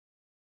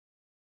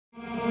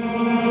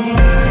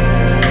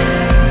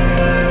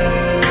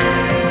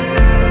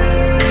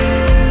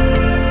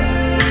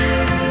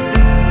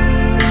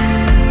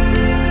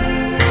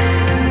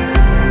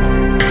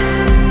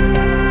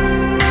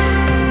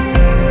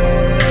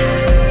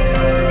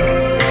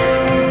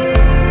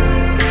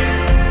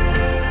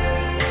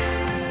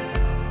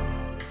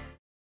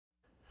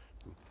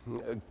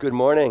Good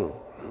morning.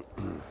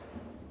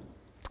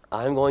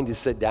 I'm going to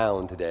sit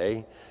down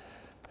today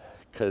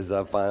because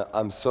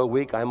I'm so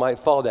weak I might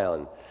fall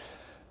down.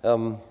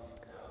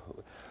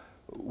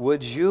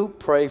 Would you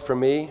pray for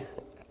me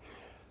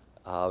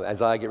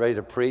as I get ready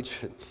to preach?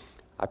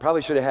 I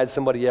probably should have had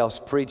somebody else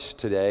preach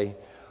today,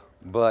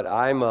 but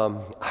I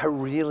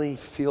really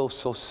feel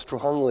so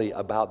strongly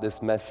about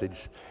this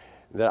message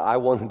that I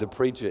wanted to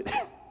preach it.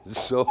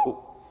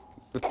 So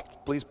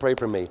please pray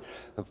for me.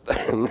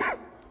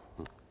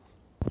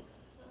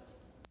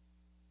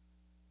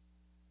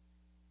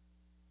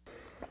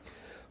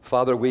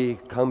 Father, we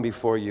come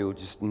before you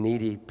just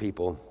needy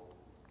people,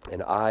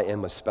 and I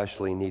am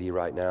especially needy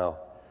right now.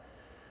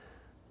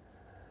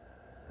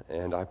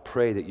 And I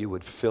pray that you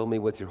would fill me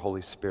with your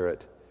Holy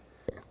Spirit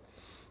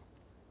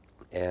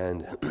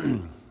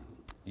and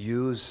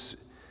use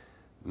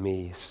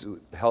me,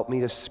 help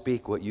me to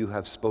speak what you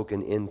have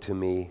spoken into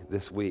me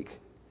this week.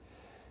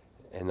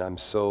 And I'm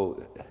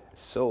so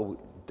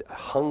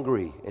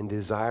hungry and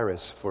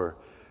desirous for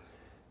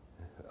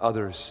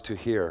others to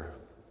hear.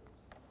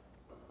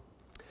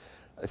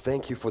 I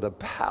thank you for the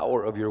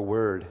power of your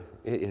word.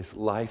 It is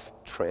life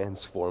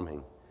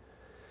transforming.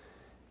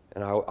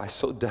 And I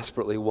so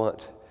desperately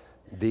want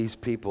these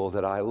people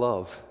that I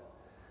love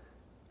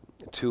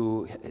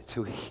to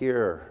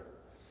hear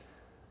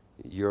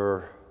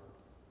your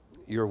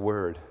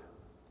word.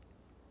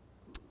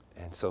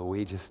 And so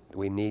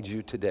we need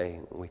you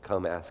today. We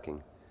come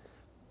asking.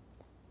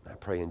 I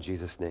pray in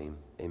Jesus' name,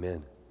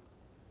 amen.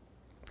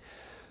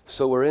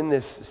 So we're in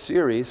this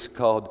series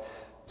called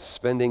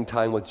Spending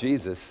Time with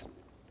Jesus.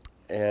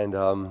 And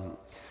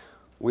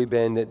we've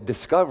been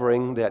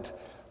discovering that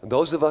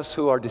those of us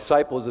who are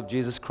disciples of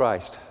Jesus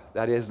Christ,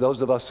 that is,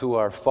 those of us who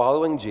are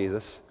following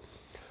Jesus,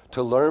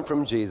 to learn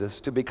from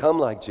Jesus, to become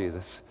like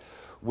Jesus,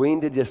 we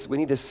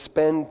need to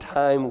spend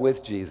time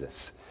with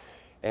Jesus.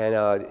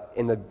 And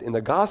in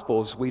the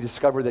Gospels, we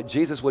discover that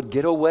Jesus would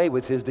get away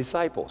with his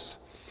disciples.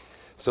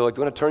 So if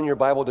you want to turn your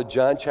Bible to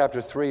John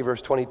chapter 3,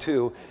 verse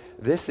 22,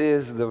 this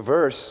is the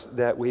verse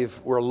that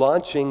we're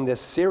launching this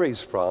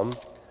series from.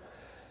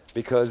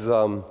 Because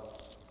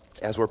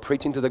as we're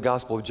preaching to the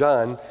Gospel of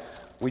John,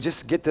 we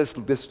just get this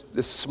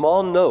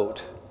small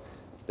note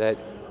that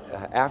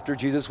after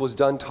Jesus was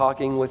done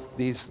talking with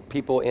these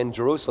people in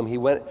Jerusalem, he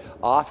went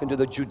off into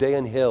the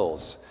Judean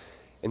hills,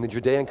 in the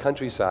Judean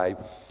countryside,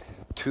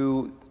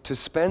 to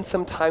spend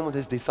some time with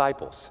his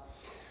disciples.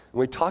 And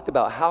we talked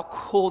about how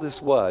cool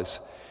this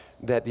was,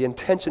 that the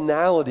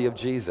intentionality of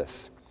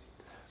Jesus,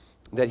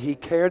 that he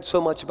cared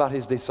so much about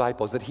his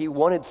disciples, that he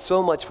wanted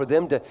so much for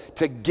them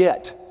to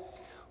get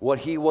what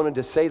he wanted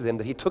to say to them,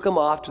 that he took them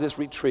off to this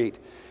retreat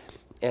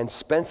and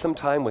spent some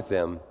time with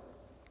them.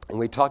 And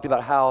we talked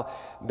about how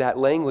that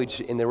language,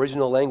 in the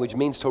original language,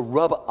 means to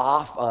rub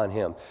off on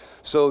him.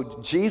 So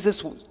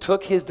Jesus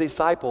took his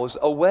disciples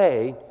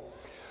away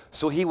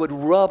so he would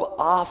rub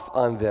off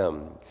on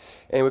them.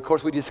 And of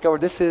course we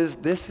discovered this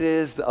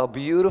is a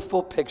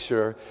beautiful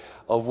picture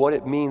of what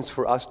it means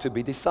for us to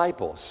be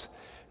disciples,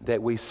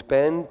 that we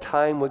spend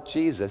time with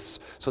Jesus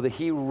so that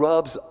he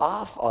rubs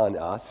off on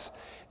us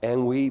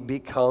and we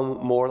become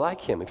more like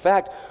him. In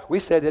fact, we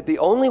said that the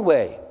only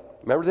way,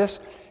 remember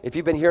this? If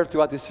you've been here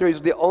throughout this series,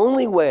 the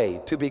only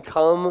way to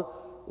become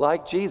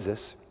like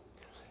Jesus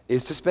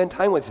is to spend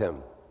time with him.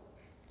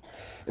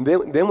 And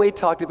then we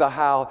talked about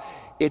how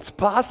it's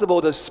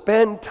possible to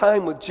spend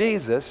time with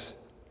Jesus,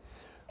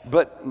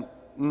 but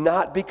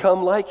not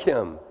become like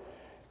him.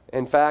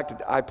 In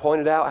fact, I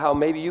pointed out how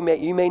maybe you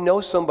may know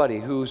somebody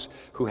who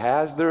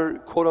has their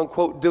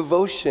quote-unquote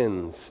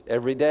devotions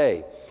every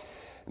day.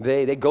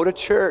 They go to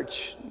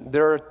church.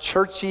 They're a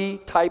churchy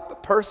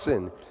type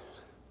person.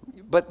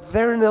 But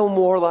they're no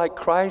more like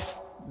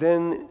Christ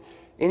than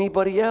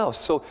anybody else.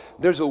 So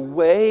there's a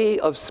way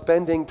of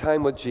spending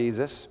time with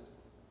Jesus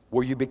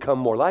where you become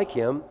more like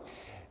him.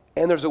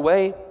 And there's a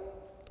way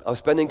of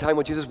spending time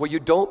with Jesus where you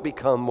don't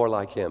become more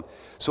like him.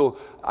 So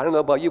I don't know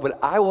about you, but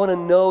I want to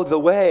know the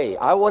way.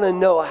 I want to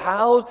know,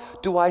 how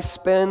do I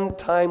spend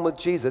time with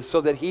Jesus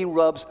so that he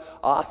rubs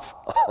off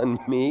on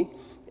me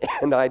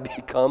and I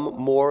become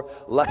more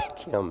like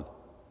him?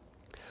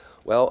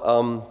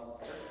 Well,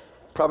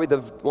 probably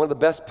one of the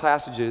best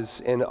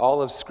passages in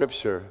all of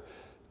Scripture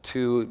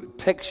to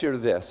picture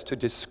this, to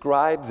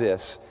describe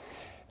this,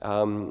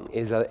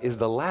 is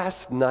the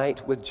last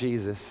night with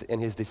Jesus and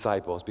his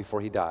disciples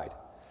before he died.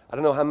 I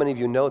don't know how many of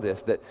you know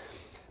this, that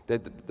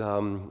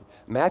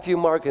Matthew,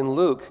 Mark, and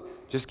Luke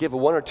just give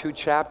 1 or 2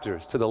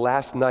 chapters to the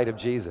last night of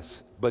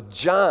Jesus. But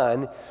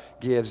John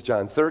gives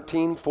John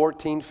 13,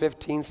 14,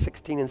 15,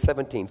 16, and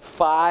 17.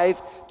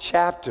 5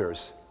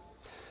 chapters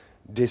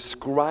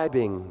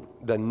describing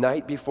the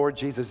night before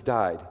Jesus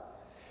died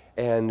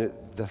and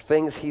the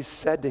things he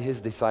said to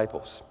his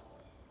disciples.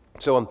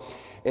 So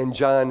in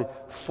John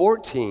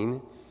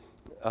 14,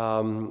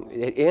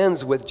 it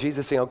ends with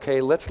Jesus saying,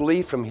 okay, let's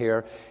leave from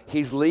here.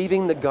 He's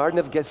leaving the Garden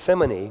of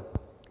Gethsemane.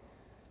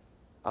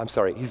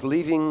 He's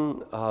leaving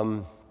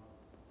the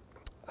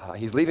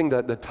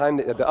time,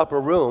 the upper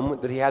room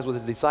that he has with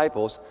his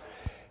disciples,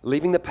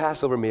 leaving the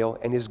Passover meal,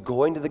 and is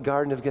going to the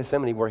Garden of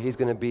Gethsemane where he's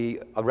going to be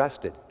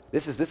arrested.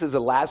 This is the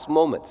last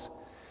moments.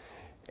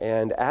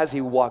 And as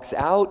he walks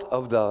out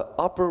of the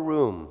upper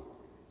room,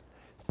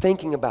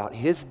 thinking about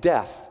his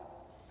death,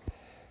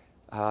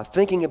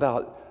 thinking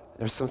about,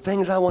 there's some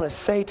things I want to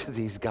say to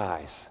these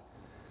guys.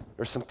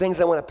 There's some things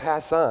I want to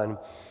pass on.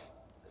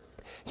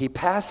 He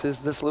passes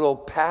this little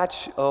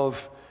patch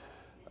of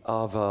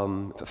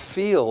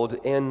field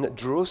in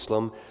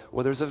Jerusalem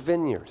where there's a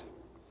vineyard.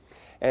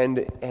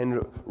 And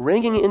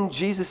ringing in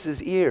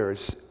Jesus'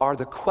 ears are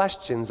the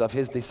questions of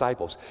his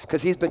disciples.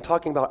 Because he's been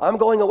talking about, I'm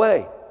going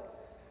away.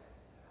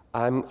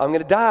 I'm going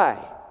to die.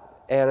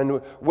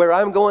 And where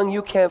I'm going,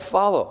 you can't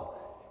follow.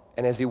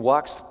 And as he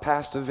walks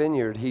past the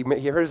vineyard, he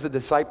hears the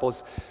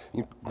disciples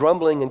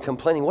grumbling and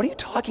complaining. What are you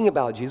talking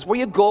about, Jesus? Where are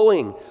you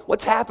going?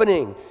 What's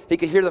happening? He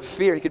could hear the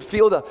fear. He could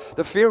feel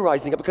the fear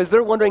rising up because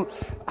they're wondering,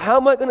 how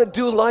am I going to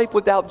do life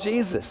without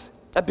Jesus?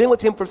 I've been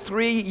with him for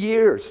 3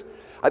 years.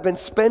 I've been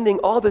spending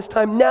all this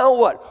time. Now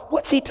what?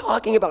 What's he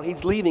talking about?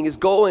 He's leaving. He's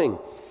going.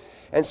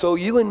 And so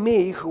you and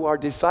me, who are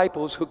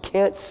disciples, who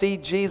can't see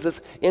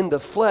Jesus in the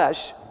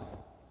flesh,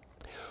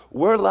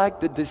 we're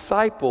like the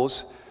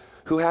disciples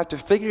who have to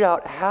figure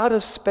out how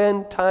to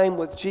spend time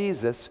with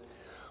Jesus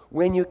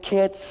when you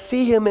can't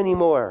see him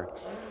anymore.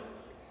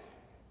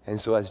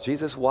 And so as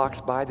Jesus walks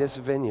by this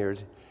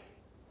vineyard,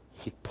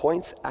 he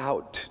points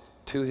out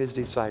to his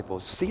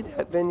disciples, see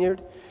that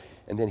vineyard?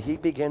 And then he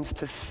begins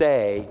to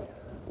say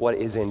what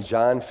is in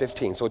John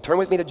 15. So turn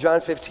with me to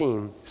John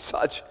 15,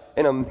 such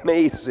an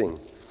amazing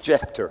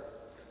chapter.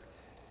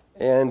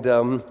 And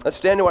let's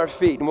stand to our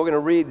feet, and we're going to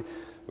read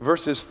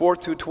verses 4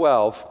 through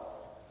 12.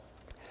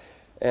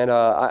 And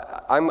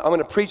I'm going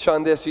to preach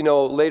on this,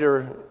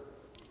 later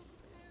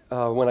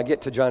when I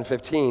get to John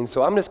 15.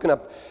 So I'm just going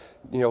to,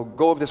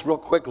 go over this real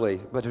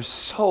quickly. But there's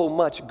so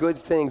much good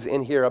things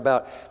in here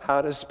about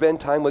how to spend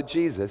time with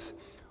Jesus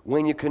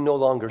when you can no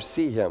longer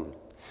see him.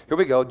 Here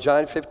we go,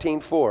 John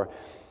 15:4.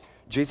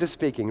 Jesus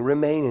speaking,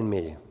 remain in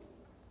me,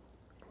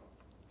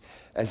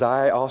 as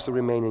I also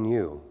remain in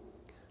you.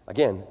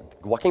 Again,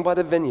 walking by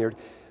the vineyard,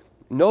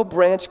 no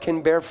branch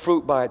can bear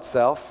fruit by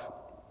itself.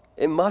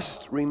 It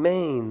must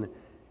remain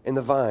in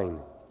the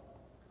vine.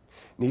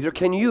 Neither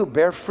can you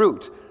bear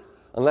fruit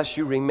unless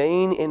you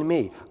remain in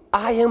me.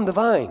 I am the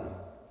vine,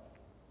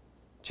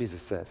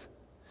 Jesus says.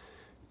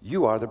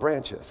 You are the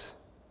branches.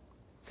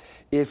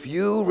 If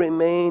you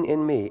remain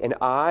in me and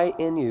I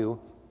in you,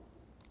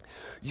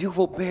 you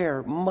will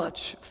bear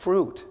much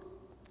fruit.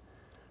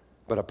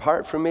 But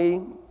apart from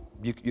me,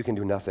 you can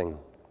do nothing.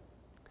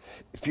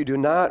 If you do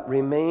not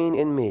remain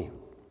in me,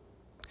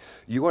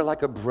 you are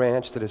like a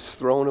branch that is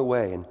thrown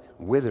away and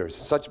withers.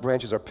 Such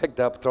branches are picked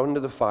up, thrown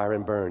into the fire,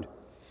 and burned.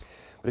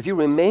 But if you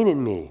remain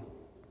in me,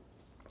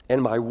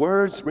 and my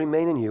words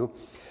remain in you,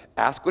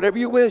 ask whatever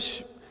you wish,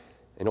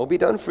 and it will be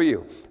done for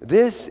you.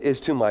 This is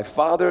to my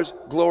Father's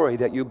glory,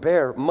 that you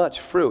bear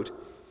much fruit,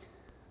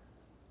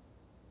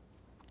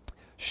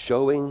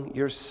 showing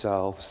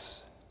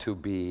yourselves to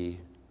be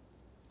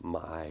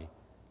my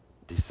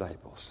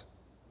disciples.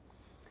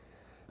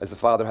 As the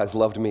Father has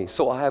loved me,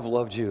 so I have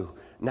loved you.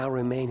 Now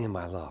remain in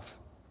my love.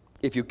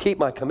 If you keep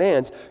my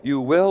commands, you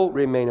will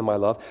remain in my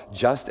love,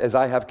 just as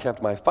I have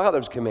kept my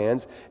Father's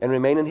commands and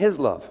remain in his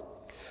love.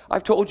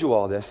 I've told you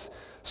all this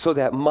so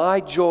that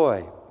my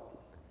joy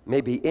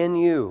may be in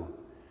you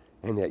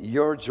and that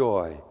your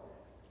joy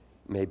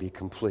may be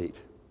complete.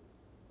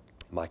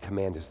 My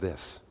command is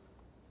this: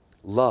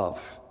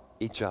 love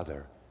each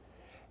other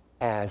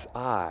as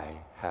I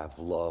have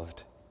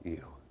loved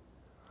you.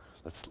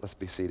 Let's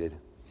be seated.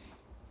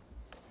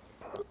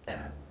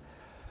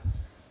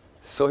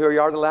 So here we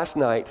are the last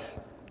night,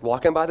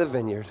 walking by the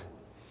vineyard,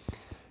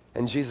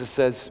 and Jesus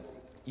says,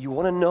 you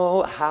want to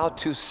know how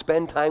to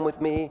spend time with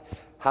me,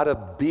 how to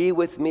be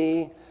with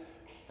me,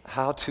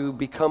 how to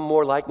become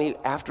more like me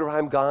after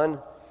I'm gone?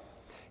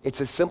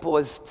 It's as simple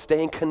as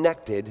staying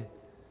connected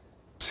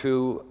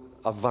to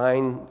a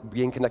vine,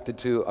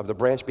 the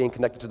branch being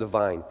connected to the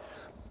vine.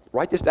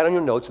 Write this down on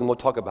your notes and we'll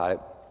talk about it.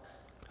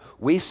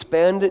 We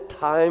spend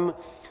time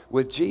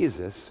with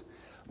Jesus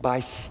by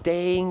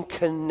staying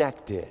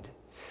connected.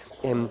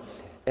 And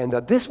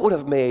this would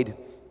have made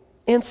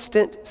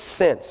instant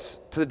sense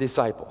to the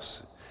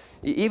disciples.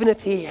 Even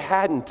if he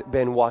hadn't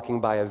been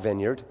walking by a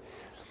vineyard,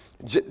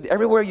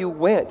 everywhere you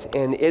went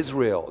in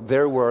Israel,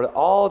 there were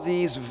all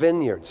these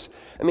vineyards.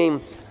 I mean,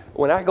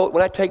 when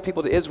I take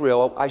people to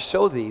Israel, I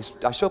show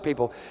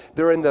people,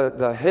 they're in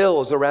the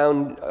hills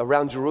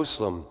around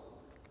Jerusalem.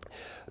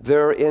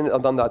 They're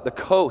on the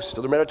coast,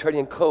 the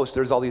Mediterranean coast,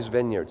 there's all these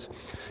vineyards.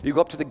 You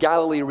go up to the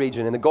Galilee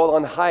region and the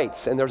Golan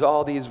Heights, and there's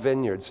all these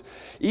vineyards.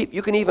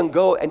 You can even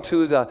go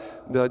into the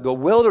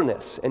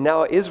wilderness, and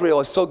now Israel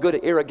is so good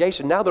at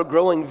irrigation, now they're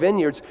growing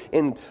vineyards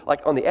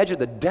on the edge of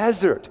the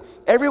desert.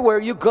 Everywhere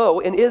you go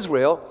in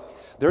Israel,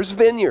 there's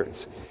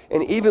vineyards.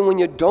 And even when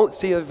you don't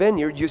see a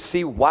vineyard, you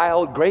see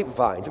wild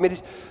grapevines. I mean,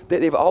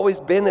 they've always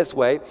been this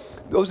way.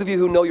 Those of you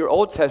who know your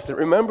Old Testament,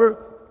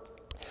 remember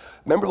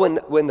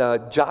when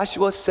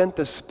Joshua sent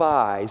the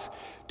spies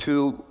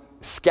to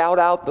scout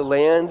out the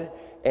land,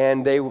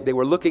 and they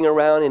were looking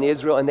around in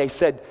Israel, and they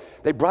said,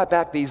 they brought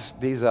back these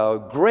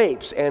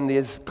grapes and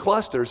these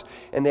clusters,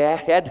 and they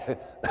had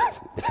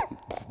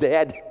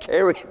to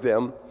carry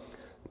them,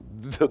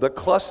 the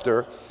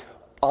cluster,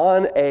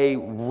 on a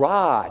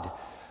rod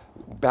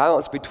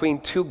balanced between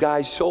two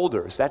guys'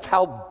 shoulders. That's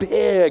how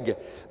big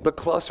the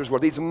clusters were.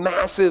 These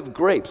massive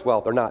grapes.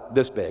 Well, they're not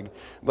this big,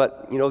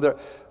 but you know they're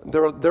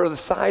the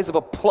size of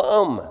a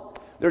plum.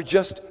 They're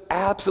just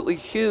absolutely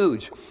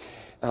huge.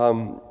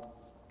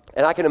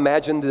 And I can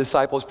imagine the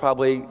disciples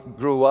probably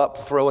grew up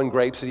throwing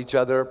grapes at each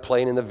other,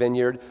 playing in the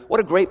vineyard. What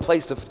a great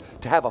place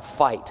to have a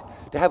fight,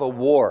 to have a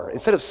war.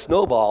 Instead of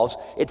snowballs,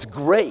 it's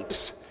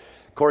grapes.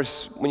 Of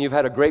course, when you've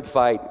had a grape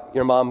fight,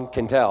 your mom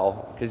can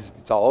tell because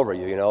it's all over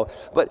you, you know.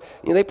 But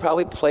you know, they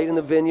probably played in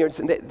the vineyards,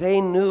 and they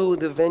knew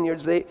the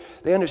vineyards. They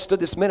understood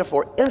this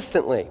metaphor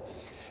instantly.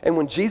 And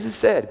when Jesus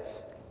said,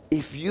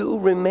 if you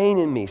remain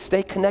in me,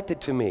 stay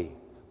connected to me,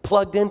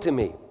 plugged into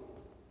me,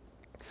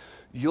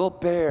 you'll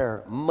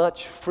bear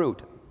much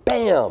fruit.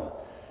 Bam!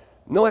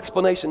 No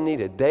explanation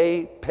needed.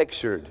 They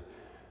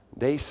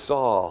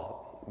saw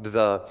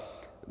the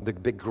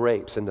big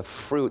grapes and the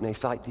fruit, and they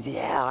thought,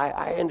 yeah,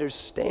 I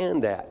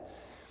understand that.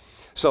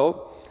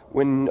 So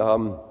when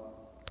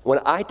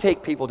I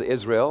take people to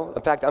Israel,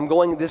 in fact, I'm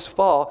going this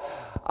fall,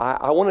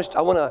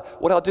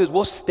 what I'll do is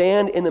we'll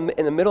stand in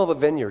the middle of a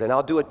vineyard, and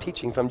I'll do a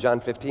teaching from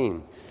John 15.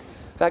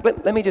 In fact,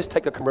 let me just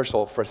take a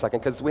commercial for a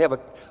second, because we have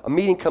a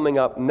meeting coming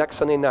up next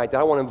Sunday night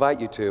that I want to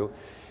invite you to,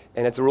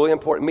 and it's a really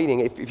important meeting.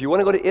 If you want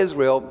to go to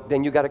Israel,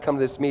 then you got to come to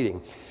this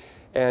meeting.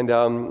 And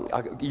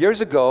years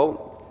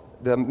ago,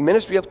 the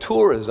Ministry of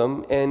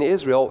Tourism in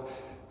Israel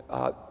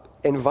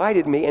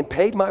invited me and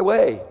paid my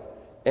way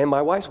and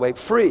my wife's way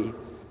free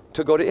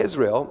to go to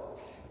Israel.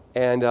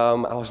 And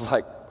I was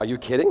like, are you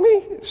kidding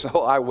me?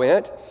 So I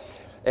went,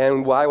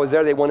 and while I was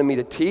there, they wanted me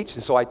to teach,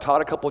 and so I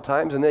taught a couple of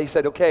times, and they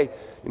said, okay,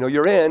 you know,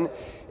 you're in.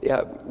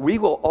 Yeah, we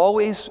will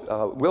always,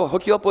 we'll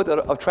hook you up with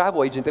a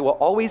travel agent that will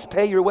always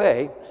pay your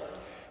way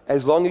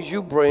as long as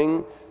you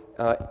bring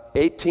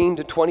 18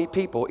 to 20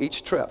 people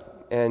each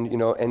trip and, you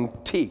know, and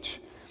teach.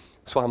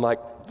 So I'm like,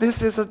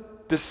 this is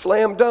the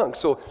slam dunk.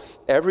 So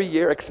every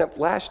year except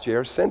last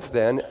year, since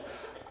then,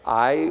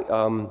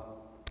 I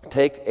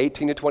take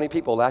 18 to 20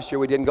 people. Last year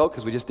we didn't go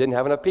because we just didn't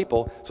have enough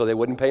people, so they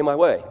wouldn't pay my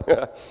way.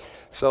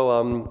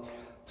 So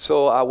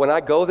when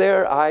I go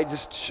there, I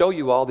just show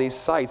you all these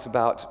sites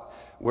about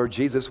where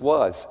Jesus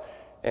was.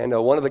 And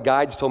one of the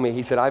guides told me,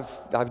 he said,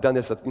 I've done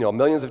this, you know,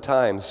 millions of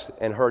times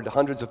and heard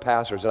hundreds of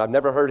pastors, and I've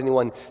never heard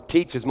anyone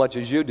teach as much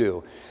as you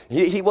do.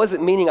 He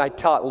wasn't meaning I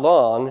taught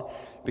long,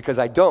 because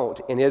I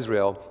don't in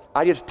Israel.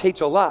 I just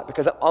teach a lot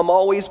because I'm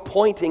always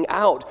pointing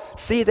out,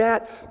 see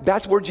that?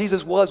 That's where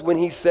Jesus was when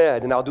he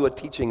said, and I'll do a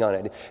teaching on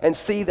it. And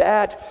see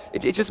that?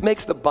 It just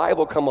makes the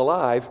Bible come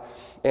alive,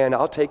 and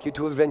I'll take you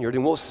to a vineyard,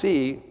 and we'll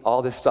see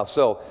all this stuff.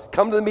 So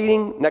come to the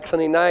meeting next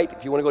Sunday night.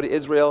 If you want to go to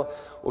Israel,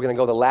 we're going to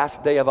go the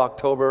last day of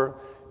October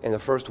and the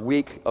first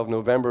week of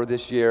November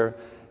this year.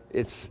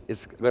 It's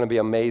going to be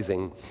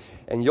amazing.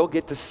 And you'll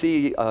get to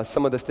see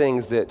some of the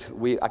things that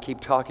I keep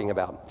talking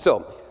about.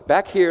 So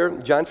back here,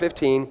 John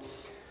 15,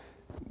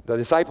 the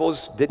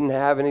disciples didn't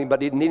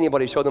need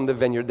anybody to show them the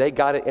vineyard. They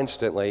got it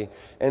instantly,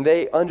 and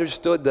they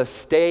understood the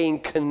staying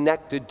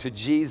connected to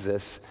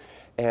Jesus.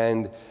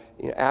 And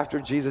you know, after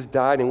Jesus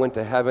died and went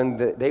to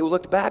heaven, they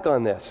looked back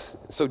on this.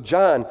 So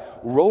John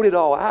wrote it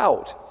all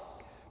out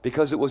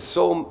because it was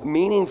so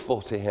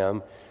meaningful to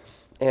him.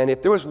 And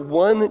if there was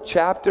one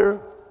chapter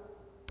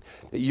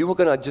that you were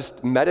going to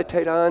just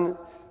meditate on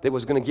that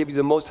was going to give you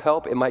the most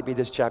help, it might be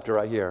this chapter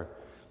right here.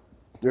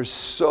 There's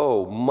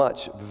so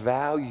much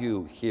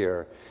value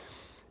here.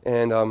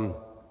 And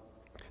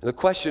the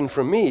question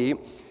for me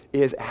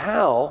is,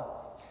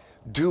 how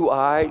do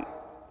I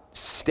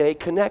stay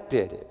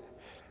connected?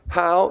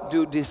 How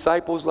do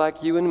disciples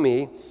like you and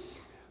me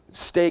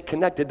stay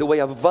connected the way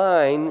a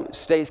vine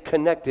stays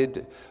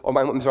connected,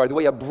 the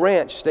way a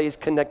branch stays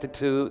connected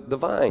to the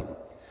vine?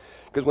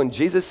 Because when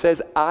Jesus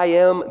says, I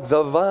am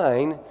the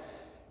vine,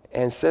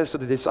 and says to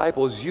the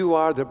disciples, you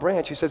are the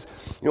branch, he says,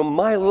 you know,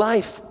 my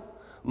life,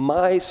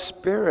 my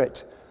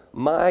spirit,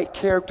 my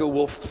character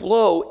will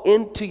flow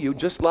into you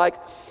just like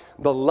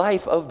the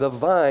life of the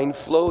vine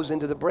flows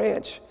into the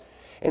branch.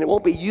 And it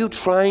won't be you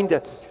trying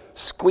to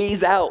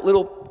squeeze out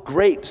little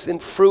grapes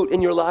and fruit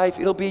in your life.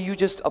 It'll be you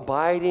just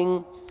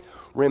abiding,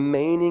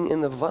 remaining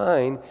in the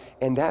vine,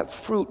 and that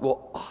fruit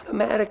will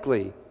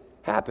automatically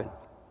happen.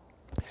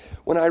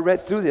 When I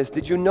read through this,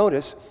 did you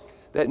notice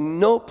that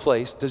no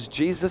place does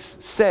Jesus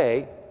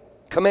say,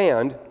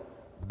 command,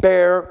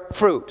 bear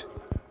fruit?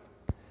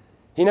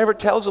 He never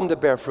tells them to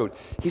bear fruit.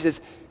 He says,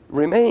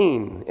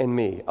 remain in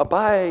me,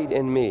 abide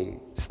in me,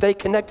 stay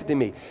connected to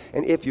me.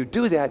 And if you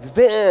do that,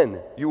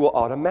 then you will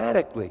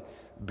automatically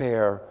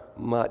bear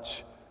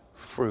much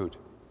fruit.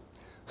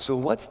 So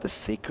what's the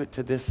secret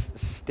to this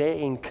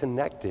staying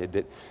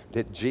connected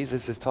that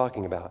Jesus is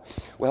talking about?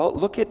 Well,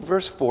 look at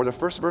verse 4, the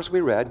first verse we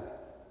read,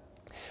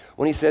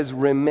 when he says,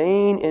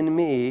 remain in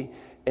me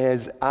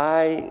as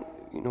I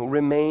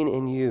remain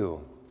in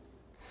you.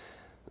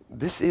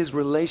 This is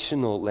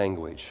relational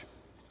language.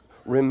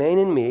 Remain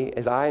in me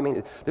as I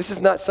remain. This is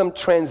not some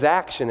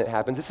transaction that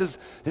happens. This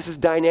is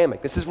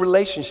dynamic. This is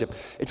relationship.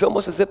 It's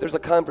almost as if there's a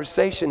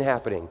conversation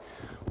happening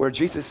where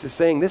Jesus is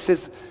saying,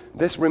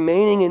 this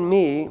remaining in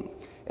me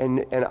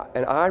and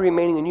I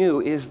remaining in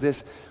you is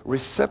this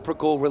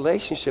reciprocal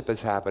relationship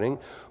that's happening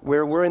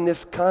where we're in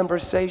this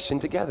conversation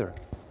together.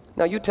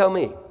 Now you tell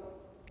me,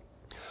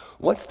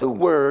 what's the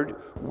word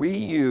we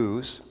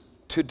use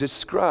to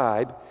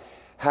describe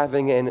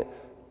having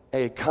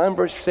a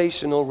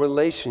conversational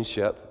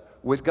relationship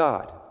with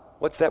God?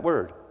 What's that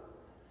word?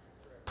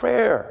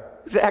 Prayer.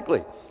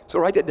 Exactly. So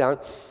write that down.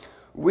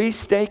 We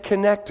stay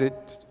connected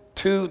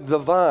to the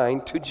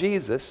vine, to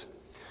Jesus,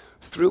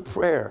 through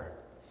prayer.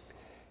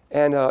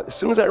 And as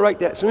soon as you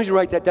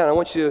write that down, I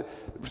want you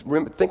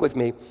to think with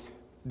me.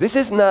 This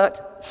is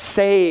not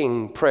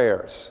saying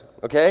prayers,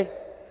 okay?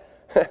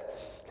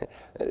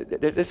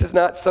 This is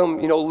not some,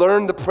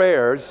 learn the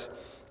prayers,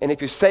 and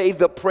if you say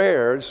the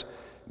prayers,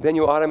 then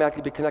you'll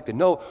automatically be connected.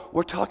 No,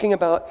 we're talking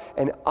about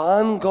an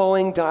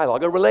ongoing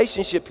dialogue, a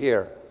relationship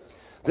here.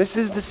 This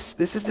is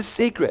the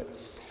secret.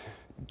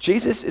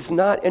 Jesus is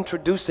not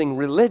introducing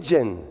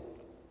religion.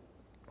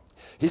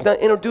 He's not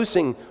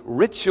introducing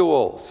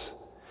rituals.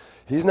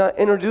 He's not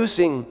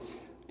introducing,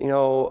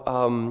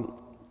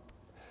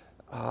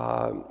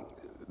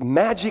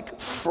 magic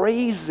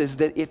phrases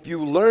that if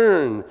you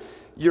learn,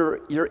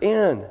 you're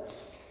in.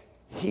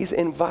 He's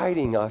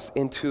inviting us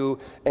into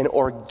an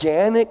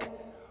organic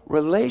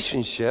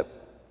relationship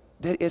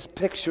that is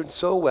pictured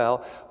so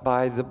well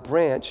by the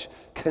branch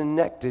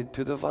connected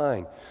to the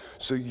vine.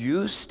 So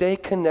you stay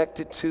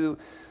connected to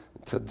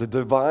the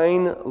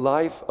divine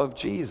life of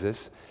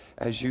Jesus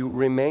as you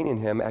remain in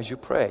him, as you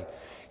pray.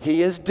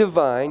 He is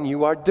divine,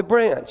 you are the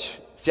branch.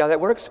 See how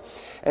that works?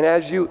 And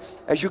as you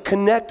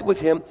connect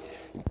with him,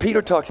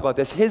 Peter talks about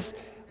this, his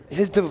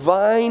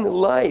divine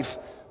life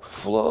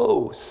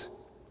flows.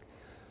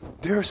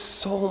 There's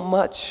so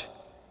much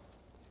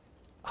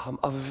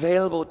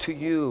available to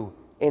you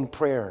in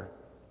prayer.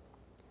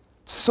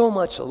 So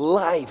much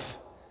life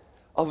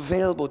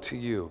available to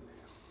you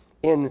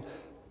in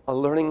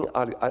learning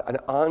an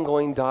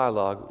ongoing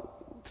dialogue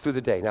through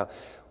the day. Now,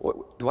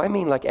 do I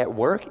mean like at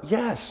work?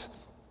 Yes.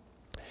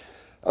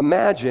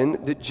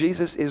 Imagine that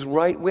Jesus is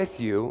right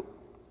with you.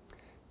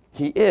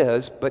 He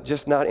is, but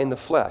just not in the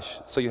flesh.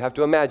 So you have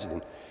to imagine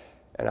him.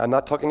 And I'm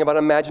not talking about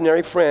an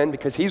imaginary friend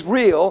because he's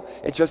real.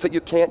 It's just that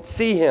you can't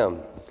see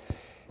him.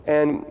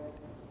 And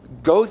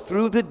go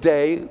through the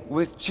day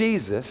with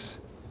Jesus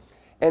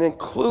and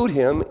include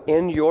him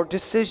in your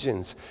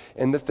decisions,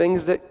 in the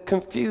things that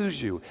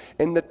confuse you,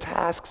 in the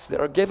tasks that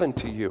are given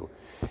to you.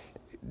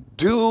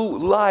 Do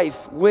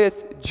life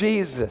with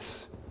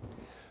Jesus.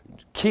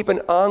 Keep an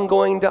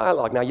ongoing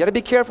dialogue. Now, you got to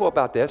be careful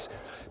about this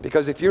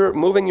because if you're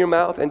moving your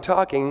mouth and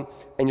talking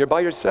and you're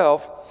by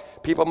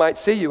yourself, people might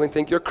see you and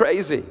think you're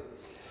crazy.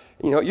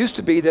 It used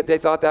to be that they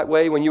thought that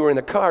way when you were in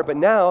the car, but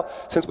now,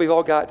 since we've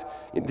all got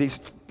these,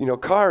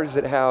 cars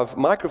that have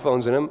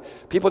microphones in them,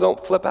 people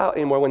don't flip out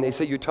anymore when they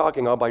see you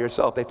talking all by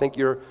yourself. They think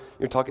you're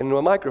talking into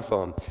a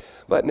microphone.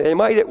 But they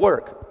might at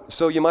work,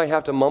 so you might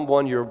have to mumble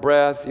under your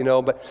breath,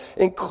 but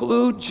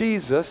include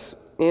Jesus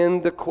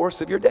in the course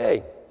of your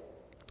day.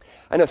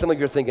 I know some of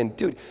you are thinking,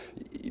 dude,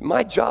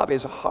 my job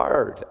is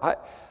hard. I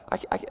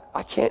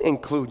can't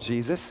include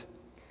Jesus.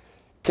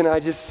 Can I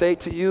just say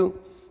to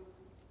you,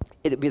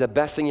 it'd be the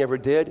best thing you ever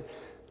did?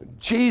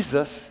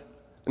 Jesus,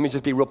 let me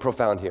just be real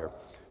profound here.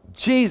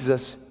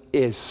 Jesus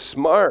is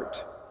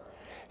smart.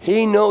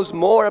 He knows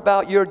more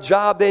about your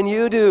job than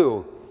you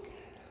do.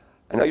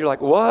 I know you're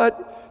like,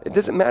 what? It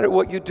doesn't matter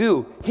what you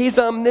do. He's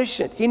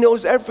omniscient. He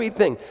knows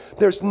everything.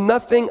 There's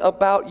nothing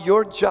about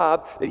your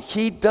job that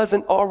he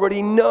doesn't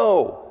already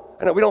know.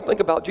 I know we don't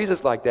think about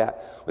Jesus like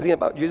that. We think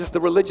about Jesus,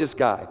 the religious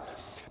guy.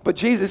 But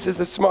Jesus is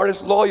the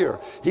smartest lawyer.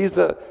 He's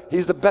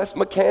the best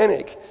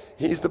mechanic.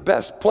 He's the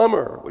best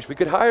plumber. Wish we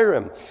could hire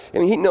him. I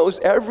mean, he knows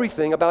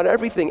everything about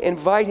everything.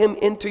 Invite him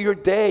into your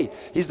day.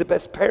 He's the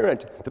best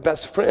parent, the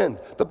best friend,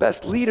 the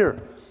best leader.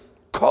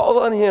 Call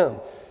on him.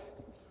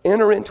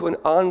 Enter into an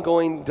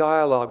ongoing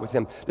dialogue with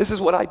him. This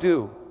is what I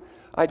do.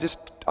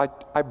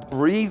 I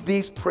breathe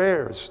these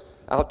prayers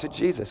out to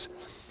Jesus.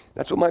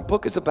 That's what my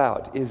book is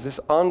about, is this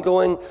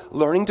ongoing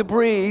learning to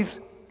breathe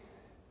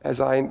as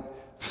I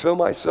fill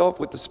myself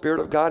with the Spirit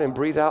of God and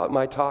breathe out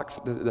my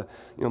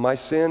my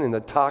sin and the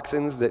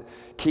toxins that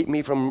keep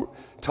me from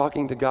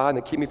talking to God and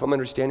that keep me from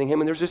understanding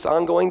him. And there's this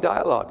ongoing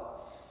dialogue.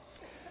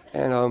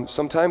 And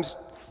sometimes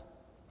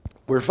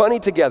we're funny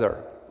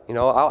together.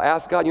 I'll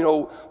ask God,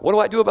 what do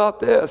I do about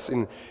this?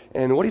 And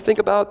what do you think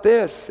about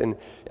this? And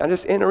I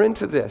just enter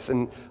into this.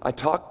 And I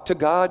talk to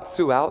God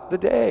throughout the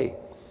day.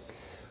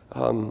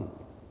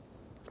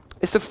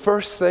 It's the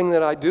first thing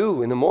that I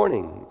do in the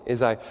morning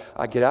is I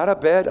get out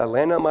of bed, I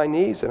land on my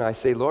knees, and I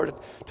say, Lord,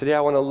 today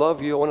I want to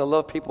love you. I want to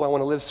love people. I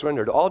want to live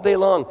surrendered. All day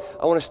long,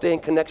 I want to stay in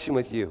connection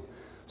with you.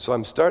 So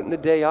I'm starting the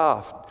day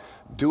off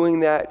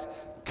doing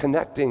that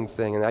connecting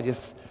thing, and I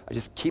just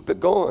keep it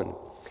going.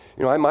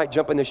 You know, I might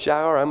jump in the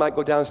shower, I might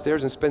go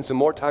downstairs and spend some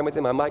more time with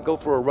him, I might go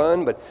for a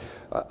run, but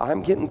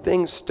I'm getting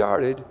things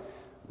started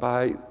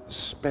by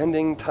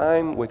spending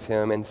time with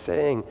him and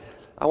saying,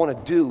 I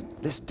want to do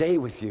this day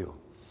with you.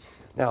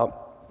 Now,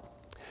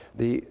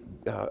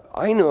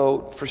 I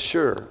know for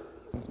sure,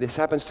 this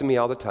happens to me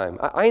all the time.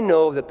 I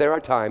know that there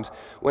are times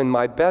when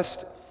my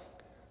best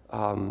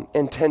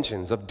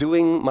intentions of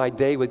doing my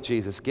day with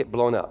Jesus get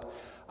blown up.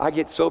 I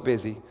get so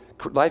busy,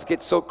 life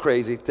gets so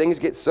crazy, things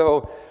get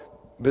so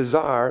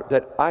bizarre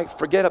that I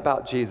forget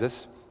about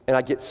Jesus, and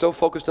I get so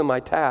focused on my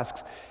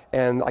tasks,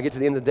 and I get to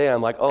the end of the day, and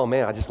I'm like, oh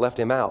man, I just left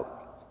him out.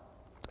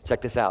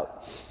 Check this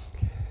out.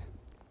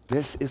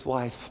 This is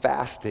why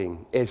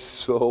fasting is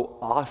so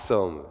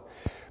awesome,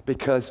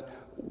 because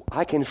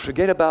I can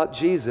forget about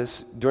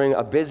Jesus during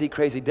a busy,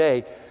 crazy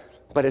day,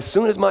 but as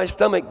soon as my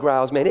stomach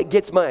growls, man, it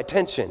gets my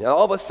attention. And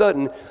all of a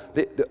sudden,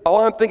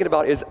 all I'm thinking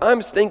about is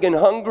I'm stinking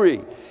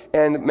hungry.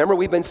 And remember,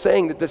 we've been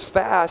saying that this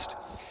fast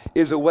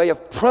is a way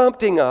of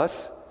prompting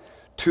us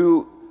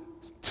to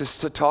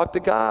talk to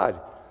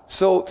God.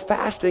 So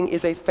fasting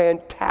is a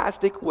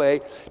fantastic way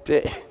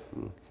to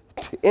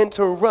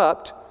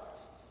interrupt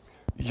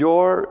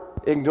your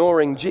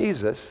ignoring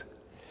Jesus,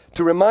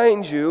 to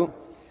remind you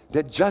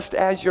that just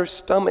as your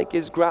stomach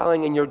is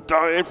growling and you're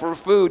dying for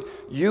food,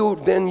 you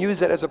then use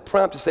that as a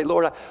prompt to say,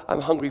 Lord, I'm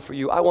hungry for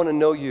you. I want to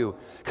know you.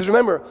 Because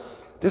remember,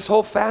 this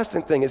whole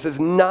fasting thing, this is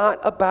not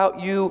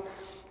about you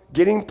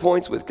getting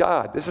points with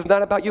God. This is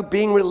not about you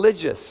being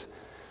religious.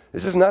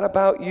 This is not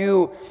about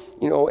you,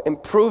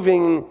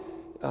 improving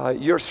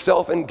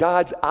yourself in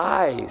God's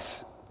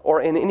eyes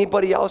or in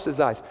anybody else's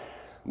eyes.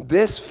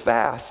 This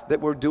fast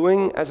that we're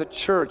doing as a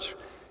church,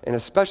 and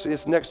especially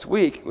this next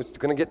week, which is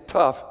going to get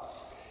tough,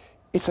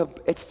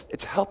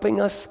 it's helping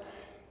us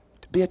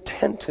to be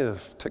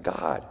attentive to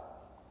God,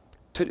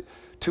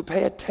 to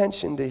pay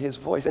attention to his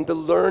voice and to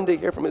learn to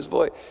hear from his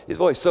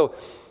voice. So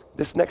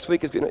this next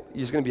week is going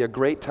to be a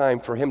great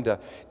time for him to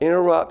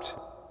interrupt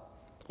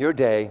your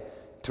day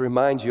to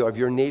remind you of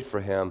your need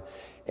for him.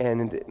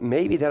 And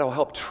maybe that'll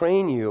help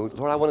train you.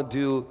 Lord, I want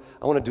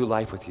to do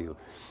life with you.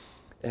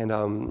 And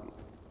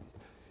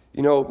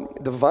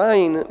the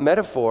vine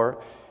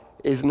metaphor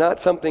is not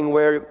something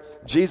where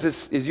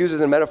Jesus is used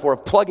as a metaphor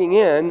of plugging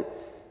in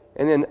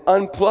and then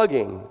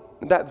unplugging.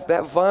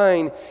 That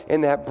vine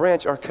and that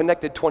branch are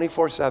connected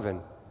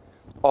 24/7,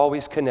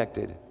 always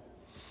connected.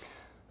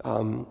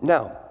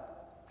 Now,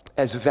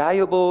 as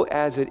valuable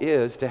as it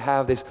is to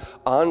have this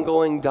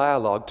ongoing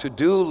dialogue, to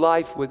do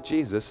life with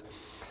Jesus,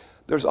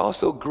 there's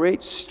also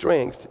great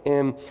strength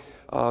in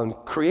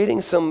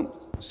creating some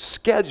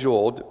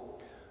scheduled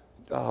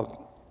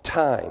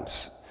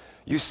times.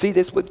 You see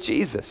this with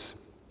Jesus.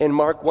 In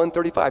Mark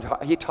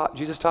 1:35,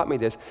 Jesus taught me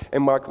this.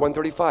 In Mark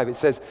 1:35, it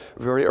says,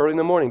 very early in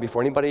the morning,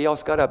 before anybody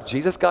else got up,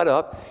 Jesus got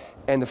up,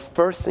 and the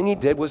first thing he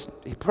did was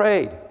he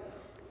prayed,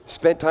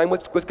 spent time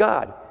with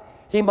God.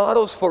 He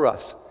models for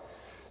us.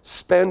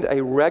 Spend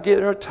a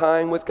regular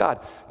time with God.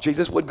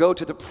 Jesus would go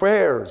to the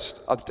prayers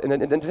in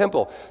the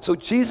temple. So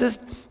Jesus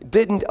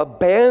didn't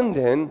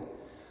abandon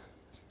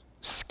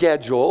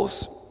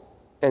schedules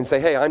and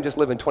say, hey, I'm just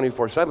living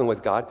 24/7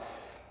 with God.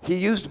 He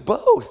used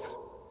both.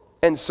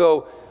 And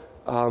so,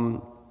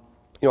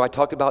 I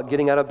talked about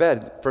getting out of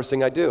bed, first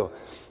thing I do.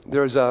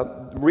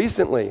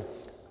 Recently,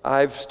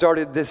 I've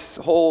started this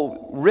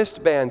whole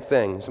wristband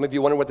thing. Some of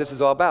you wonder what this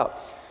is all about.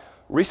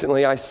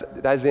 Recently,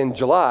 as in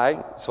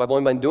July, so I've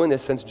only been doing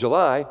this since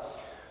July.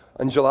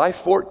 On July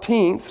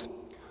 14th,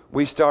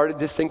 we started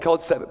this thing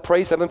called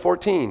Pray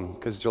 714,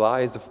 because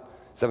July is the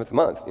 7th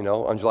month,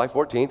 on July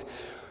 14th.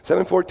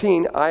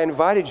 714, I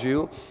invited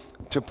you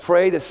to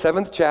pray the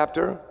 7th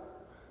chapter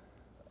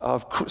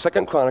of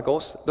 2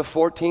 Chronicles, the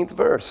 14th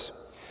verse,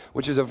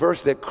 which is a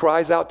verse that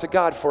cries out to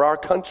God for our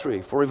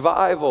country, for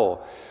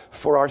revival,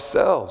 for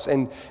ourselves.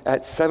 And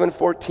at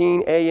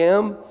 7:14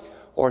 a.m.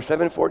 or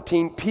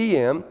 7:14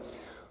 p.m.,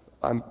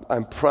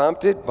 I'm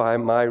prompted by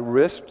my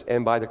wrist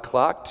and by the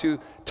clock to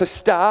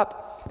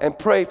stop and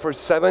pray for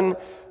 7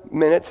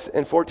 minutes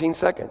and 14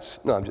 seconds.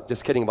 No, I'm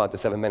just kidding about the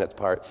 7 minutes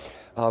part.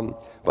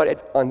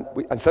 But on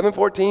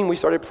 7:14, we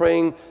started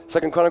praying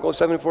 2 Chronicles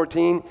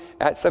 7:14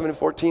 at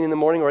 7:14 in the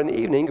morning or in the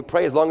evening. You can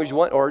pray as long as you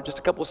want or just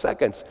a couple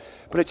seconds.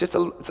 But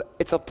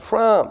it's a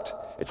prompt.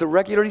 It's a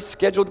regularly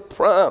scheduled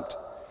prompt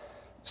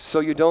so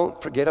you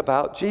don't forget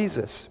about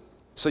Jesus,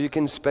 so you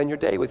can spend your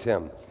day with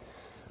him.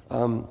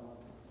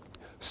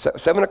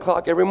 7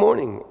 o'clock every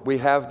morning, we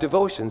have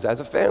devotions as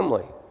a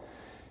family.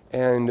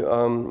 And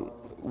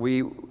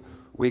we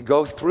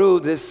go through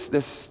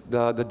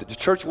the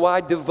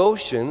church-wide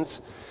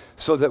devotions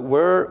so that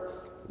we're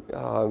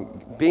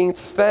being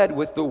fed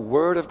with the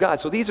Word of God.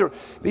 So these are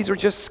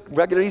just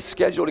regularly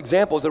scheduled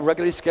examples of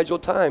regularly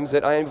scheduled times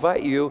that I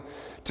invite you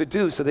to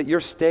do so that you're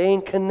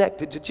staying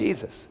connected to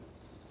Jesus.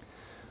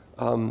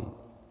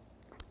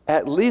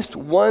 At least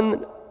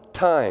one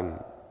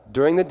time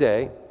during the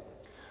day,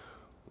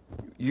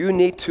 you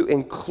need to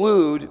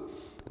include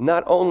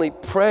not only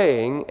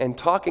praying and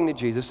talking to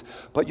Jesus,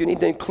 but you need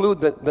to include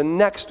the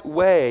next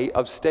way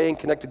of staying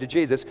connected to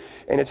Jesus.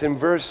 And it's in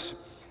verse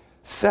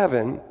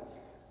 7,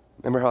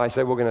 remember how I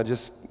said we're going to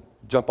just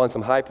jump on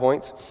some high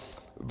points?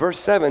 Verse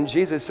 7,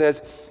 Jesus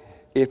says,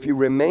 if you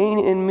remain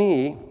in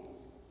me,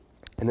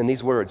 and then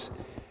these words,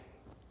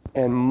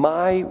 and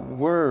my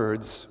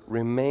words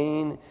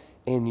remain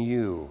in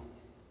you.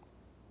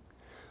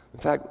 In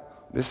fact,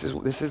 this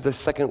is the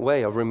second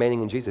way of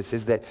remaining in Jesus,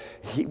 is that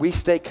we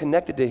stay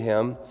connected to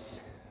him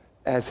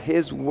as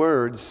his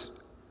words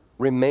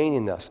remain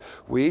in us.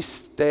 We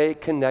stay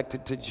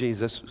connected to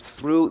Jesus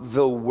through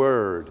the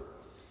word.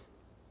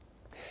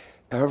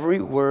 Every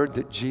word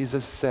that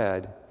Jesus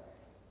said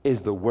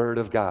is the word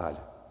of God.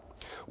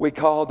 We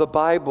call the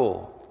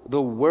Bible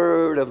the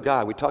word of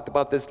God. We talked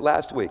about this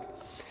last week.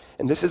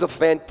 And this is a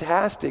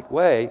fantastic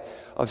way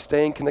of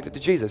staying connected to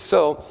Jesus.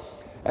 So,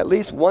 at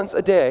least once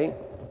a day,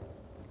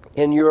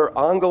 in your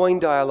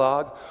ongoing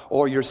dialogue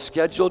or your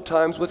scheduled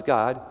times with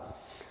God,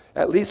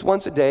 at least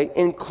once a day,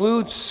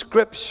 include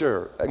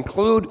Scripture,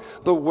 include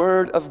the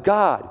Word of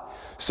God,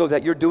 so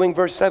that you're doing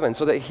verse 7,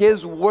 so that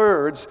his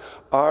words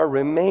are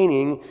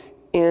remaining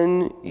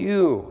in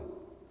you.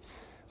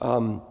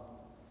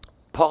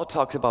 Paul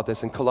talks about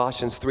this in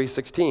Colossians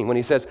 3:16 when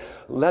he says,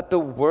 let the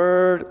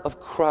word of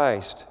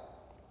Christ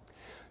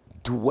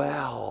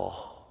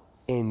dwell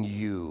in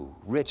you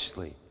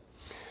richly.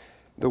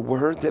 The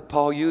word that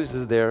Paul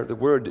uses there, the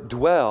word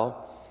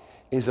dwell,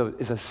 is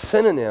a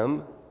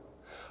synonym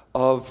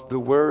of the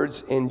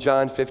words in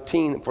John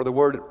 15 for the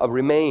word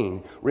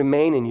remain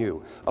in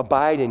you,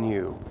 abide in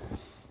you.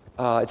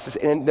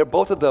 And they're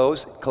both of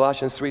those,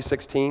 Colossians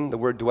 3:16, the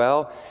word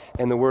dwell,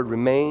 and the word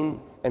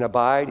remain and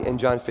abide in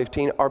John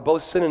 15 are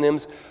both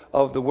synonyms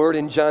of the word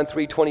in John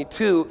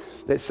 3:22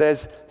 that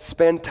says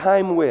spend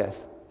time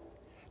with.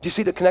 Do you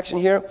see the connection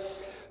here?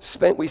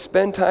 We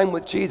spend time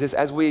with Jesus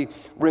as we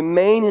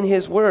remain in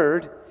his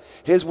word.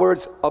 His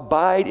words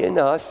abide in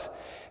us,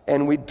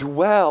 and we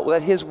dwell,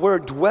 let his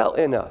word dwell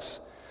in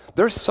us.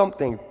 There's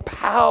something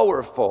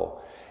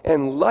powerful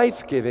and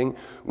life-giving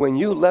when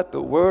you let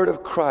the word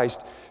of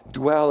Christ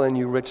dwell in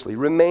you richly,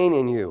 remain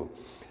in you.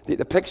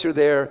 The picture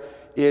there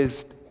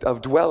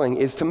of dwelling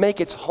is to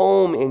make its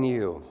home in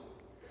you.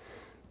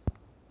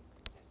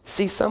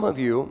 See, some of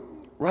you,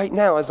 right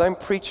now as I'm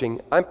preaching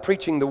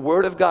the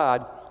word of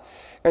God,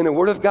 and the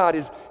word of God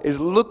is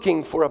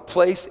looking for a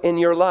place in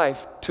your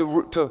life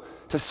to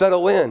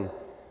settle in,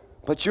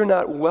 but you're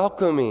not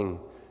welcoming.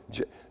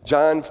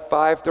 John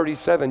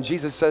 5:37,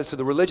 Jesus says to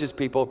the religious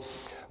people,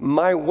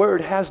 my word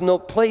has no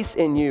place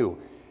in you.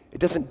 It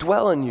doesn't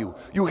dwell in you.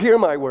 You hear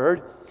my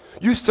word.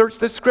 You search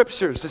the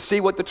scriptures to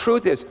see what the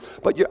truth is,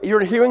 but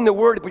you're hearing the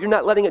word, but you're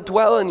not letting it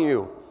dwell in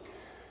you.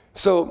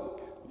 So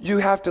you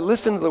have to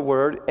listen to the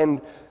word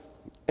and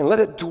let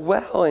it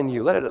dwell in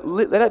you. Let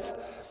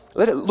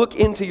it look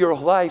into your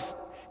life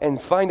and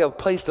find a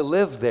place to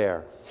live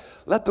there.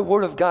 Let the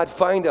word of God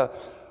find a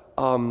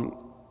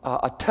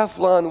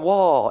Teflon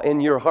wall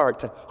in your heart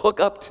to hook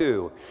up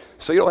to.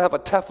 So you don't have a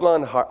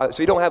Teflon heart,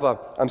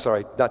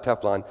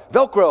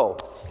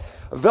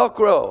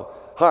 Velcro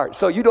heart.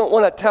 So you don't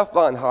want a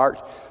Teflon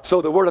heart,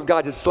 so the word of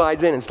God just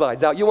slides in and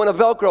slides out. You want a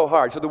Velcro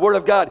heart, so the word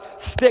of God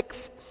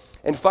sticks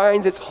and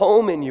finds its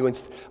home in you and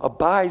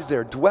abides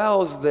there,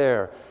 dwells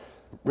there,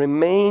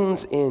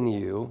 remains in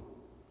you.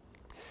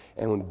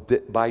 And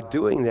by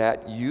doing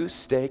that, you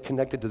stay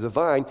connected to the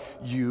vine.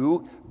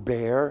 You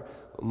bear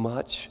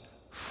much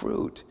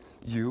fruit.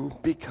 You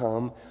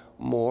become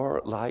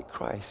more like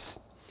Christ.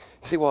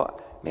 You say,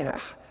 well, man,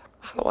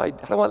 how do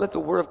I let the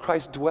word of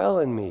Christ dwell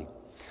in me?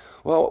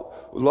 Well,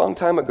 a long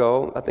time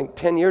ago, I think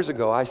 10 years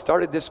ago, I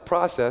started this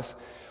process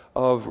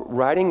of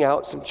writing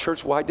out some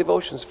church-wide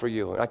devotions for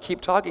you. And I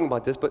keep talking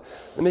about this, but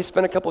let me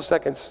spend a couple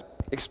seconds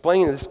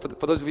explaining this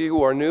for those of you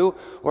who are new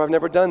or have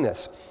never done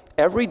this.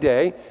 Every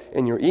day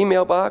in your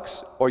email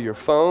box or your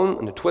phone,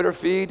 on the Twitter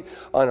feed,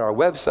 on our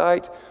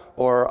website,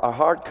 or a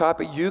hard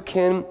copy, you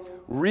can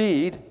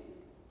read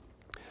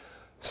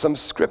some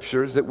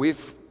scriptures that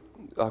we've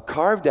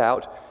carved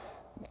out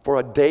for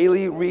a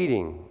daily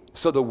reading.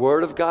 So the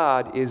Word of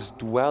God is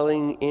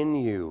dwelling in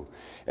you.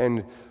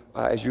 And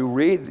as you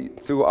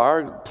read through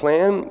our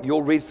plan,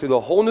 you'll read through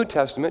the whole New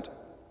Testament,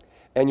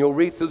 and you'll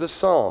read through the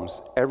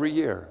Psalms every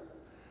year.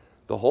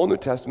 The whole New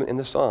Testament and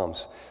the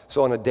Psalms.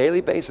 So on a daily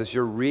basis,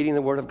 you're reading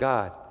the Word of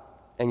God,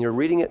 and you're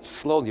reading it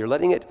slowly. You're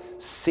letting it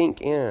sink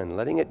in,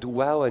 letting it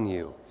dwell in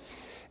you.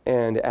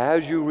 And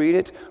as you read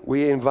it,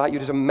 we invite you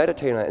to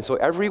meditate on it. And so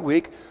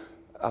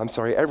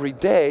every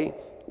day,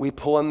 we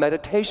pull a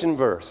meditation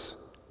verse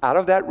out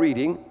of that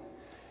reading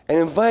and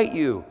invite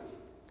you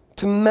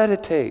to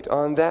meditate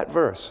on that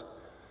verse,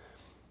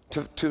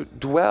 to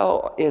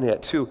dwell in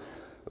it.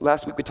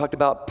 Last week we talked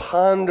about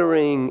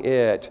pondering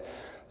it,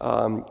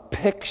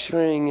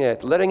 picturing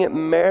it, letting it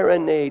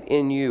marinate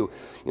in you,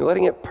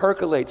 letting it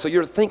percolate. So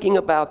you're thinking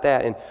about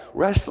that and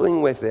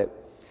wrestling with it.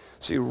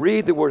 So you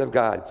read the Word of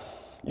God,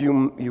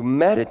 you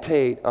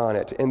meditate on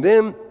it, and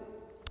then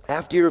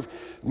after you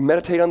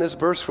meditate on this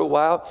verse for a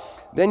while,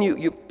 then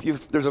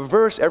there's a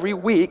verse every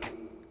week,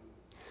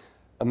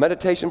 a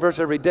meditation verse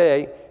every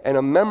day, and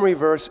a memory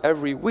verse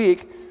every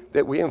week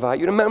that we invite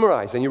you to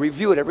memorize, and you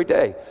review it every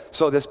day.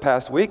 So this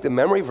past week, the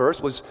memory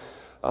verse was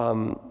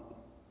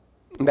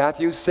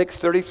Matthew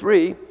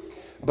 6:33,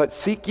 but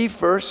seek ye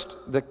first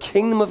the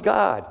kingdom of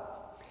God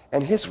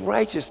and his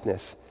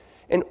righteousness,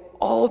 and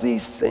all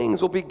these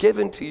things will be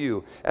given to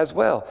you as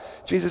well.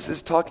 Jesus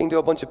is talking to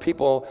a bunch of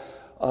people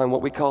on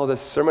what we call the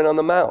Sermon on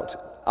the Mount.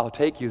 I'll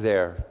take you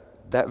there,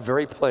 that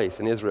very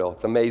place in Israel.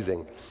 It's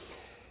amazing.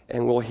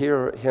 And we'll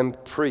hear him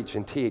preach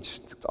and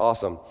teach. It's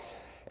awesome.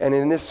 And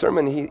in this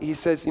sermon, he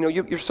says, you know,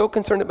 you're so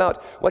concerned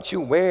about what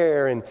you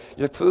wear and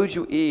the food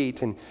you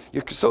eat, and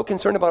you're so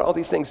concerned about all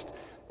these things.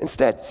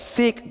 Instead,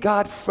 seek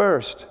God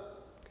first.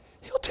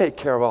 He'll take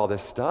care of all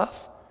this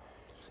stuff.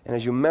 And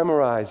as you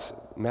memorize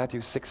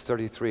Matthew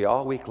 6:33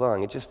 all week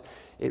long,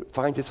 it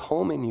finds its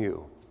home in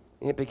you.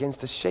 And it begins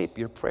to shape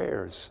your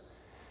prayers.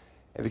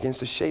 It begins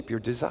to shape your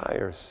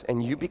desires,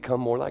 and you become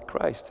more like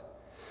Christ.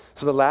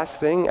 So the last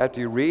thing, after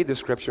you read the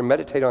scripture,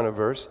 meditate on a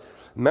verse,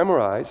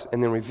 memorize,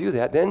 and then review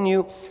that, then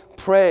you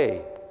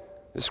pray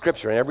the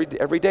scripture. And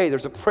every day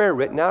there's a prayer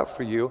written out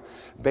for you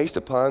based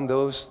upon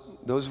those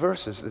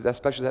verses,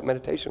 especially that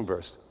meditation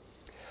verse.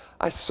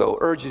 I so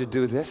urge you to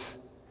do this.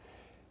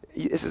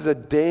 This is a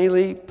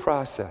daily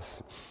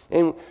process.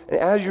 And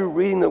as you're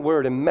reading the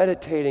word and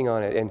meditating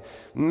on it and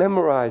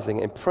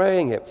memorizing and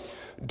praying it,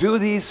 do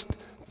these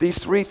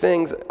three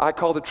things I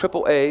call the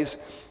triple A's,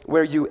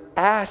 where you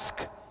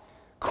ask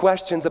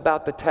questions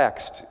about the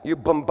text. You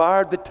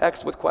bombard the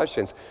text with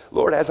questions.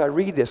 Lord, as I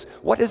read this,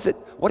 what is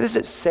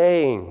it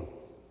saying?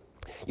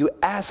 You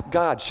ask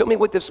God, show me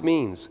what this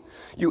means.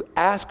 You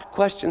ask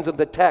questions of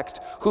the text.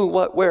 Who,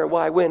 what, where,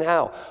 why, when,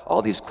 how.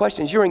 All these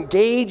questions. You're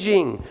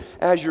engaging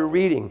as you're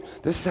reading.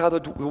 This is how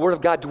the Word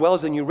of God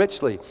dwells in you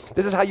richly.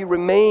 This is how you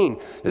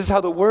remain. This is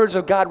how the words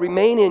of God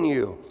remain in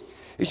you.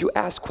 Is you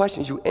ask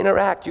questions, you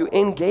interact, you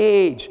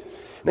engage.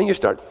 And then you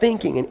start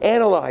thinking and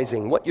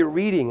analyzing what you're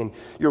reading, and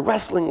you're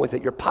wrestling with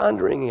it, you're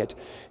pondering it.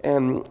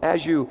 And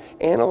as you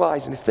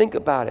analyze and think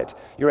about it,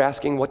 you're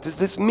asking, what does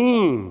this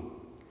mean?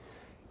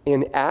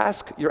 In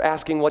ask, you're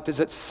asking, what does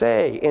it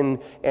say?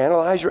 In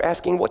analyze, you're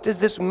asking, what does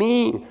this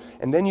mean?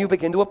 And then you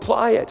begin to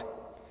apply it.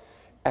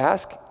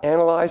 Ask,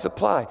 analyze,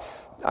 apply.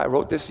 I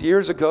wrote this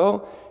years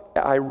ago.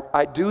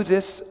 I do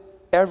this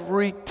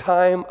every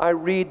time I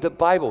read the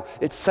Bible.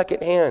 It's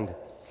secondhand.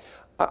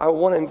 I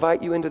want to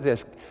invite you into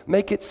this.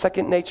 Make it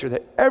second nature,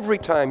 that every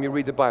time you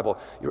read the Bible,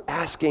 you're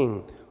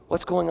asking,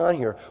 what's going on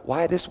here?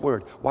 Why this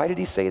word? Why did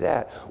he say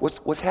that?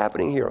 What's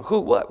happening here?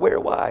 Who, what, where,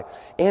 why?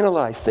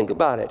 Analyze, think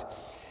about it.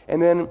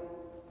 And then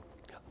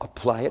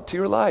apply it to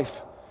your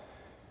life.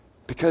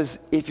 Because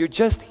if you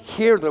just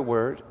hear the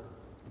word,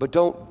 but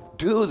don't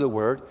do the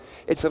word,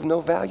 it's of no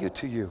value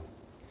to you.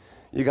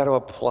 You got to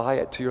apply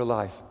it to your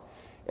life.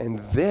 And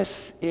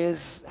this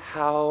is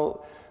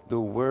how the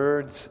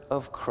words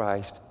of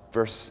Christ,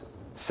 verse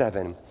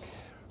 7,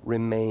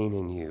 remain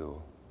in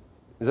you.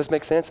 Does this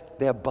make sense?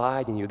 They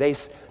abide in you. They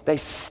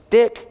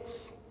stick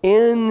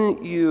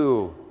in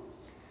you.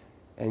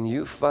 And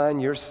you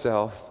find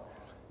yourself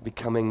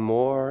becoming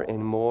more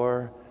and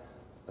more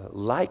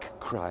like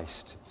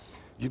Christ.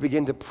 You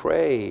begin to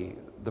pray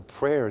the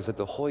prayers that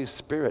the Holy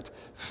Spirit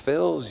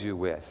fills you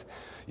with.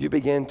 You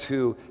begin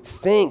to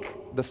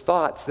think the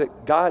thoughts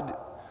that God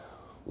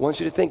wants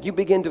you to think. You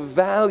begin to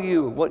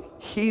value what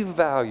he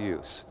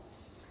values.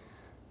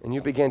 And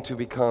you begin to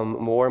become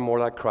more and more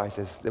like Christ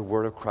as the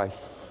word of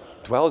Christ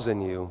dwells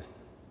in you,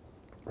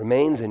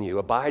 remains in you,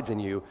 abides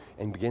in you,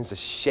 and begins to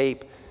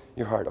shape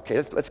your heart. Okay,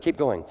 let's keep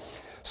going.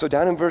 So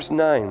down in verse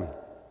 9,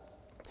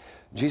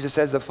 Jesus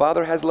says, the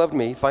Father has loved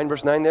me. Find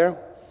verse 9 there.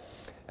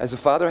 As the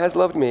Father has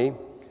loved me,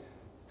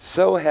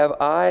 so have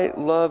I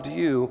loved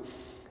you.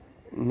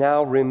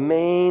 Now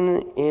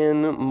remain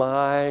in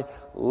my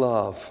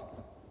love.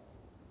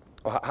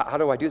 How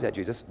do I do that,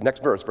 Jesus?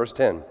 Next verse, verse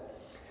 10.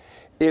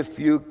 If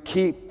you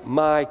keep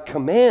my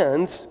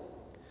commands,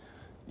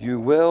 you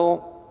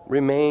will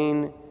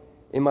remain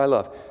in my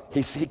love.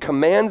 He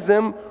commands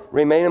them,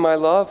 remain in my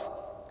love.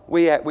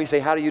 We say,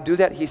 how do you do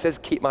that? He says,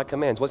 keep my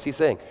commands. What's he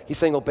saying? He's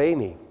saying, obey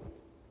me.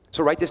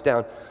 So write this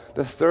down.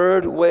 The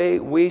third way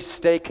we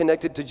stay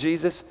connected to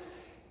Jesus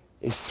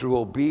is through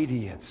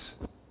obedience.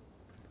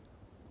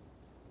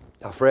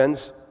 Now,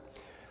 friends,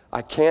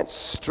 I can't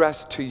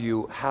stress to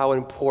you how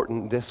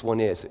important this one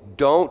is.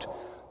 Don't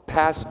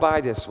pass by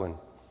this one.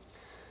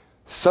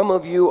 Some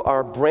of you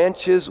are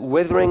branches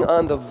withering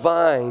on the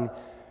vine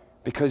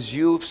because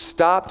you've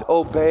stopped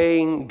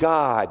obeying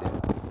God.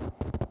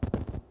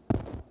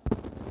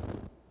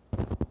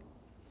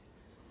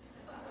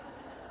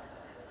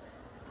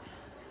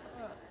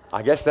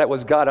 I guess that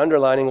was God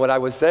underlining what I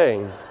was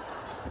saying.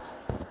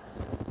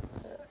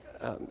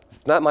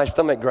 It's not my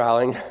stomach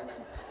growling.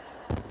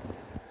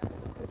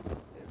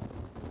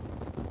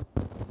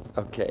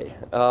 Okay.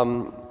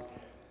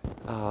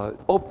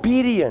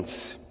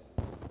 Obedience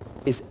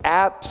is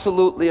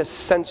absolutely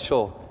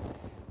essential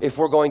if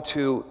we're going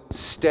to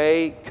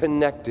stay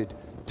connected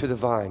to the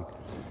vine.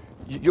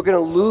 You're going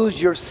to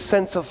lose your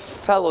sense of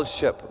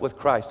fellowship with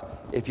Christ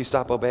if you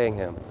stop obeying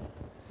him.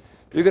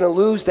 You're going to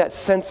lose that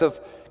sense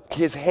of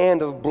his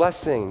hand of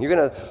blessing. You're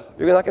not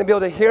going to be able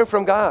to hear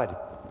from God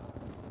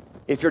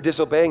if you're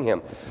disobeying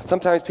him.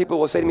 Sometimes people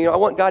will say to me, I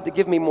want God to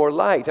give me more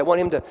light. I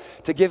want him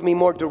to give me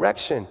more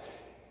direction.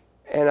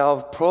 And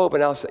I'll probe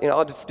and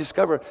I'll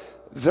discover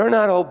they're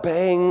not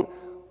obeying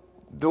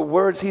the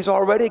words he's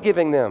already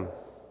giving them.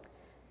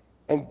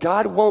 And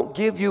God won't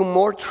give you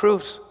more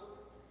truth.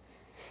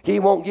 He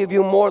won't give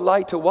you more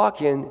light to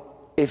walk in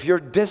if you're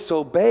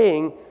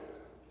disobeying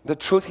the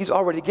truth he's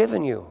already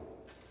given you.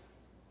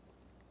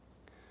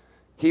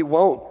 He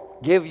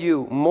won't give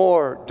you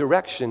more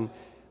direction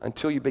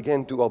until you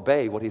begin to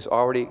obey what he's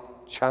already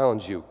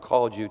challenged you,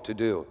 called you to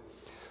do.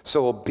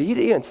 So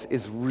obedience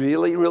is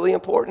really, really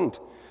important.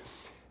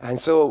 And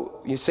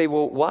so you say,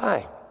 well,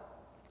 why?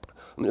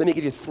 Let me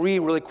give you 3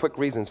 really quick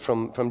reasons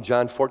from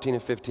John 14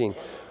 and 15.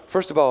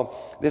 First of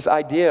all, this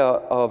idea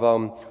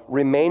of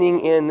remaining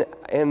in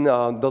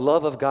the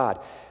love of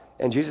God.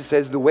 And Jesus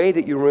says, the way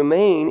that you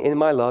remain in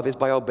my love is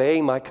by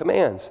obeying my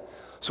commands.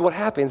 So what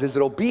happens is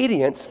that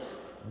obedience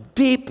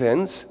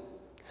deepens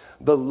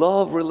the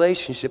love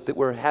relationship that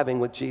we're having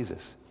with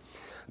Jesus.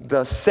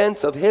 The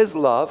sense of his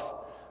love,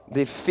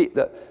 the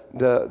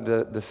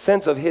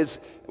sense of his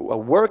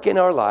work in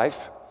our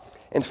life,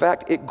 in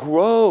fact, it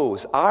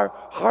grows our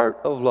heart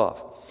of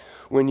love.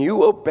 When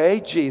you obey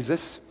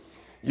Jesus,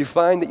 you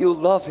find that you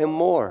love him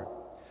more.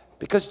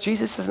 Because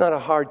Jesus is not a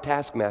hard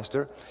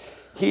taskmaster.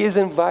 He is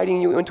inviting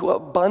you into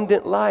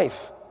abundant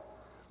life.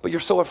 But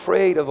you're so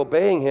afraid of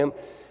obeying him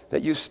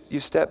that you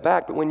step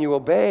back. But when you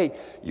obey,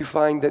 you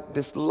find that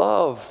this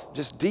love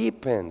just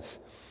deepens.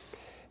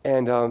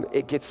 And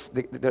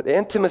the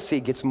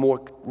intimacy gets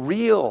more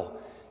real.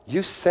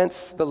 You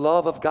sense the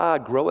love of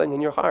God growing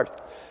in your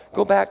heart.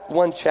 Go back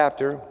 1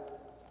 chapter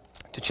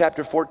to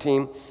chapter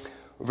 14,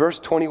 verse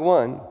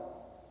 21.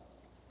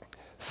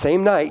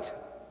 Same night,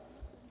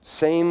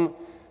 same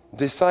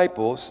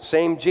disciples,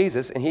 same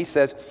Jesus, and he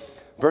says,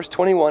 verse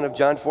 21 of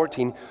John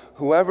 14,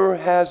 whoever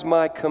has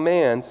my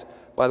commands,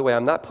 by the way,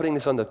 I'm not putting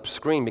this on the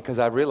screen because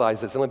I realize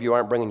that some of you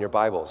aren't bringing your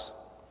Bibles.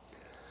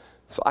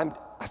 So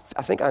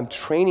I think I'm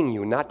training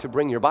you not to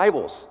bring your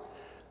Bibles.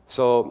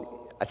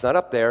 So it's not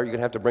up there, you're going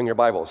to have to bring your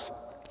Bibles.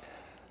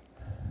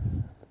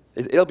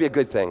 It'll be a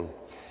good thing.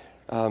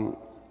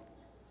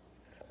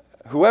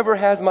 Whoever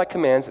has my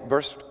commands,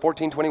 verse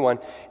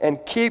 14:21,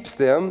 and keeps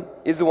them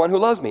is the one who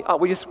loves me. Oh,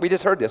 we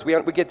just heard this. We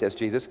get this,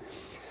 Jesus.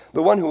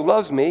 The one who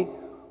loves me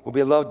will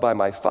be loved by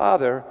my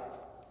Father,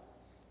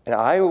 and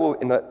I will,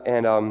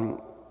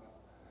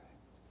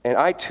 and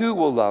I too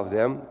will love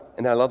them.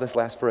 And I love this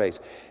last phrase,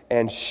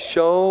 and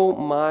show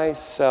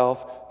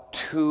myself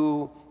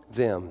to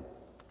them.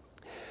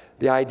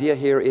 The idea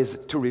here is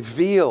to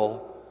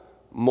reveal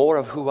more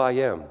of who I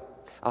am.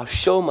 I'll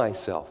show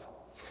myself.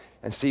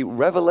 And see,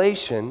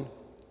 revelation,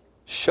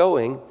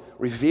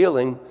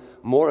 revealing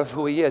more of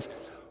who he is.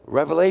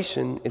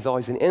 Revelation is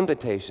always an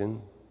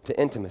invitation to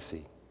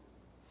intimacy.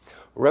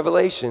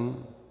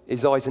 Revelation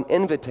is always an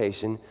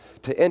invitation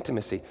to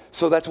intimacy.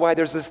 So that's why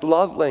there's this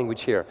love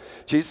language here.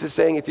 Jesus is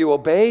saying, if you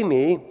obey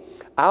me,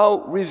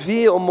 I'll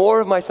reveal more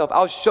of myself.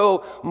 I'll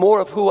show more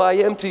of who I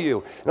am to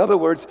you. In other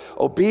words,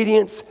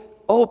 obedience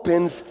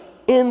opens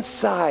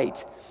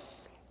insight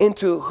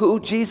into who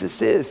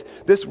Jesus is.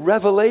 This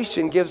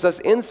revelation gives us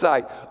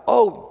insight.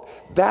 Oh,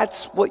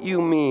 that's what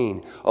you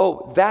mean.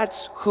 Oh,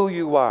 that's who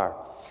you are.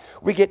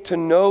 We get to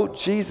know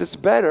Jesus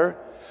better.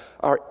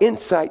 Our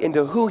insight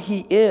into who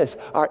he is,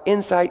 our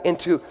insight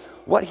into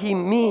what he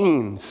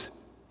means,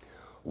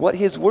 what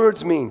his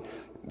words mean,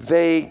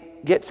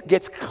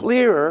 gets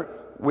clearer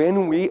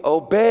when we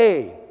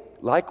obey.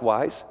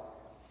 Likewise,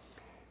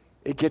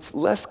 it gets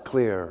less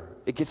clear.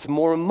 It gets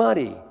more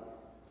muddy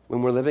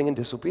when we're living in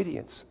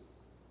disobedience.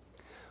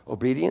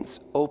 Obedience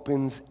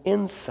opens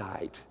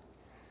insight.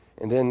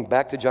 And then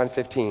back to John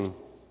 15.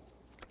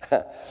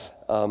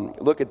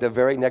 Look at the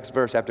very next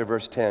verse after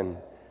verse 10.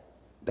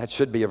 That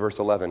should be a verse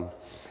 11.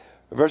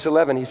 Verse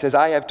 11, he says,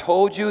 I have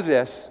told you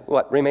this,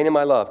 what? Remain in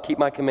my love, keep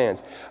my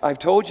commands. I've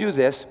told you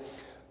this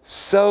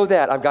so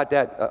that, I've got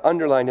that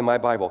underlined in my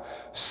Bible,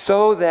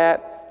 so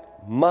that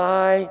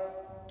my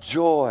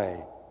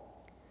joy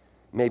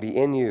may be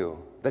in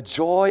you. The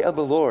joy of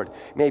the Lord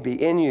may be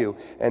in you,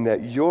 and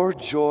that your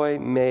joy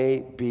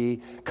may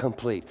be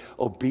complete.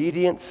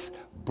 Obedience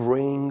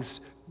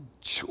brings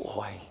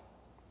joy.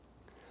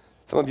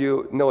 Some of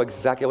you know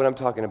exactly what I'm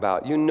talking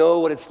about. You know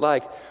what it's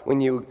like when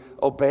you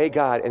obey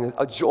God, and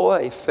a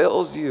joy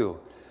fills you.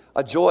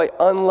 A joy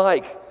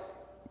unlike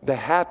the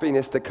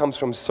happiness that comes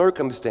from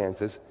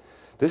circumstances.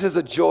 This is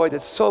a joy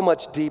that's so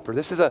much deeper.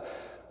 This is the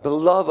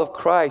love of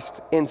Christ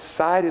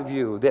inside of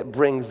you that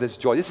brings this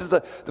joy. This is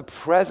the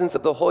presence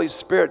of the Holy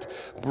Spirit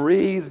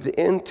breathed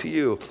into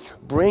you,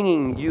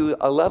 bringing you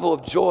a level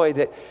of joy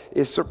that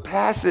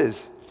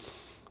surpasses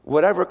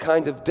whatever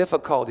kind of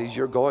difficulties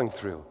you're going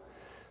through.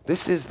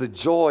 This is the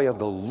joy of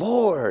the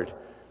Lord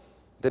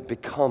that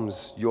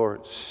becomes your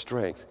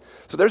strength.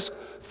 So there's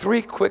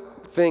 3 quick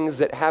things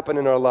that happen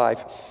in our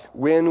life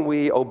when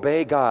we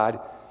obey God,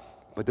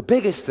 but the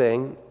biggest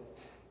thing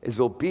is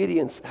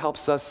obedience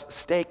helps us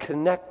stay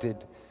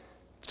connected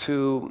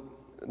to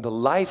the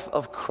life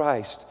of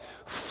Christ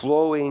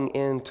flowing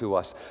into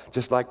us,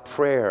 just like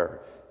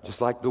prayer,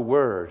 just like the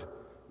word,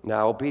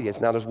 now obedience.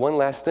 Now there's one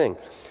last thing.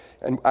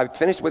 And I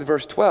finished with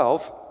verse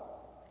 12.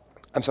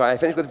 I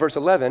finished with verse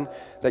 11,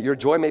 that your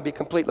joy may be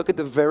complete. Look at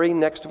the very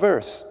next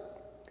verse.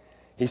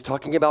 He's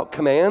talking about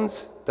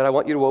commands that I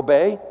want you to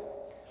obey.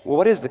 Well,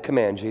 what is the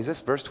command,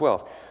 Jesus? Verse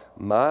 12.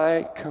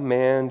 My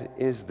command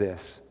is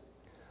this: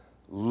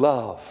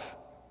 love.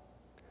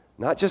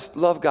 Not just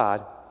love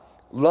God,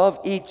 love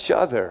each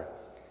other.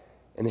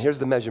 And here's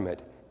the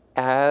measurement: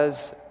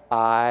 as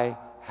I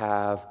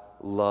have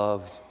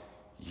loved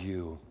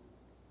you.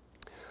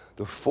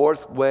 The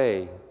fourth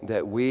way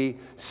that we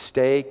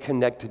stay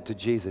connected to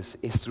Jesus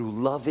is through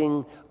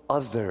loving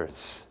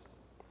others.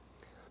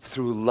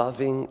 Through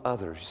loving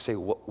others. You say,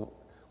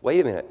 wait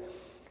a minute.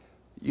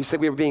 You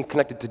said we were being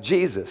connected to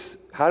Jesus.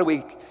 How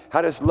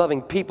does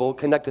loving people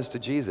connect us to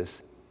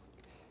Jesus?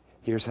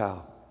 Here's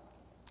how.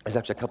 There's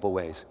actually a couple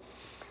ways.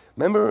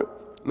 Remember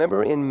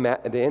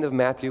at the end of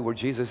Matthew where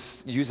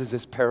Jesus uses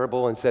this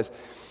parable and says,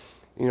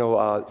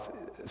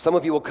 some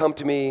of you will come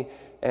to me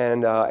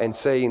and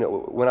say,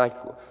 when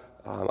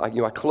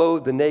I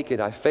clothed the naked,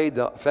 I fed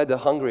the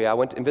hungry, I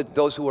went to visit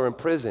those who were in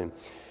prison.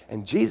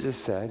 And Jesus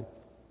said,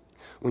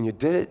 when you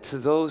did it to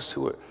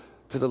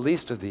the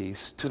least of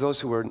these, to those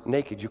who were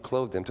naked, you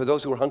clothed them. To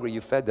those who were hungry, you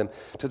fed them.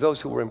 To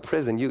those who were in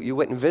prison, you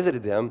went and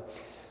visited them.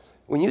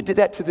 When you did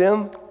that to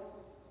them,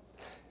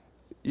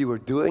 you were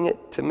doing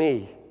it to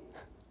me,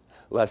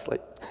 Leslie.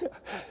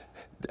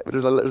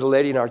 There's a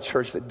lady in our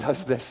church that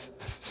does this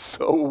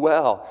so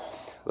well.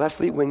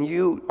 Leslie, when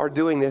you are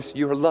doing this,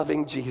 you're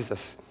loving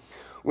Jesus.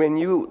 When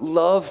you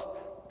love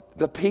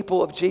the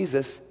people of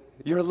Jesus,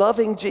 you're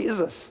loving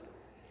Jesus.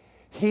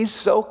 He's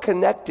so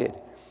connected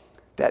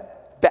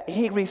that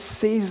he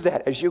receives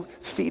that as you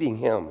feeding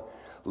him,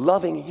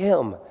 loving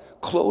him,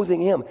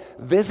 clothing him,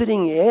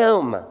 visiting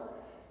him.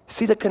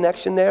 See the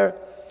connection there?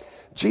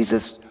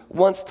 Jesus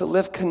wants to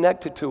live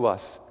connected to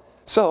us.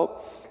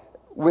 So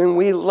when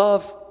we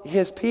love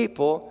his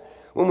people,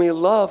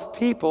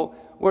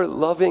 we're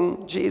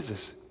loving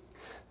Jesus.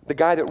 The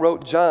guy that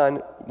wrote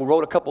John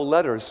wrote a couple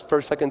letters,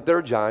 1st, 2nd,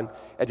 3rd John,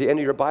 at the end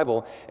of your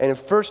Bible. And in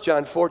 1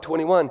 John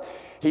 4:21,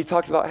 he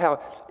talks about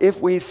how if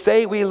we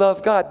say we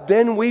love God,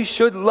 then we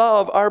should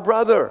love our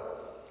brother.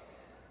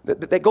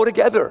 They go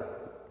together.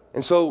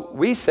 And so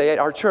we say at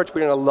our church,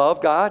 we're going to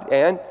love God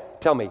and,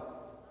 tell me,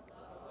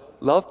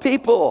 love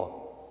people.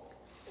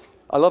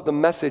 I love the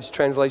Message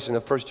translation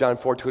of 1 John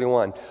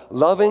 4:21.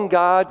 Loving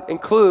God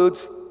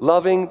includes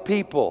loving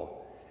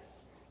people.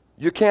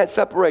 You can't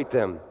separate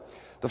them.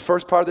 The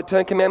first part of the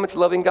 10 Commandments,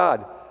 loving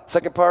God.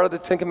 Second part of the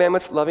 10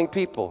 Commandments, loving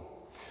people.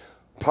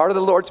 Part of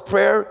the Lord's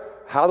Prayer,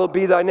 hallowed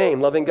be thy name,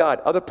 loving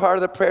God. Other part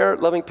of the prayer,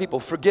 loving people.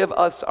 Forgive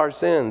us our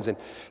sins and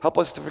help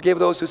us to forgive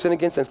those who sin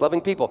against us,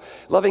 loving people.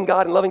 Loving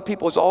God and loving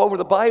people is all over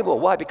the Bible.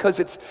 Why? Because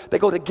they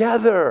go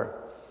together.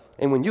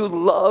 And when you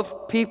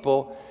love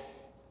people,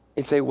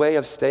 it's a way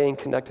of staying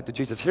connected to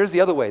Jesus. Here's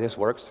the other way this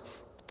works,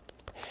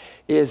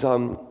 is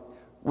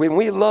when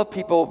we love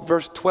people,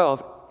 verse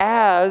 12,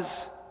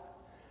 as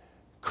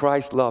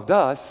Christ loved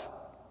us.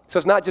 So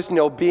it's not just,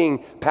 being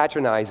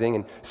patronizing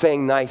and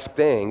saying nice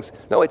things.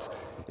 No,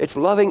 it's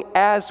loving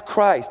as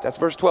Christ. That's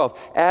verse 12.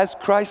 As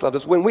Christ loved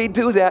us. When we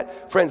do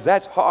that, friends,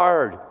 that's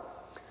hard.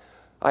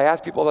 I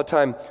ask people all the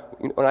time,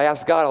 when I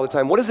ask God all the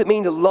time, what does it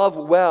mean to love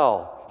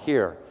well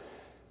here?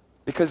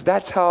 Because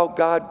that's how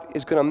God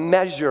is going to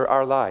measure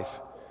our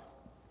life.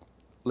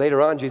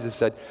 Later on, Jesus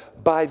said,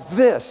 by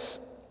this,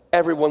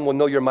 everyone will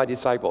know you're my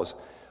disciples.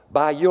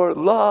 By your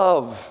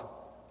love.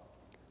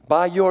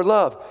 By your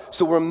love.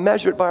 So we're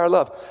measured by our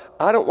love.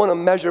 I don't want to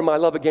measure my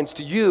love against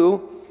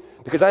you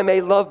because I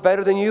may love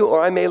better than you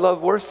or I may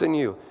love worse than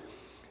you.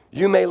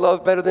 You may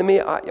love better than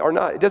me or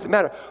not. It doesn't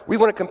matter. We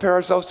want to compare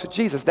ourselves to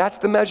Jesus. That's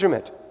the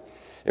measurement.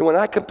 And when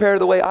I compare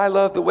the way I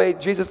love the way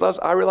Jesus loves,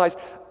 I realize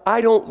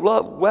I don't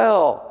love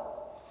well.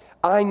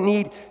 I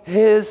need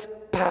his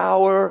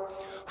power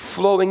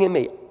flowing in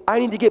me. I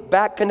need to get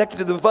back connected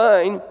to the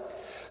vine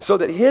so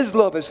that his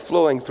love is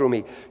flowing through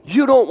me.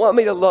 You don't want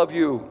me to love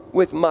you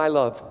with my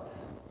love.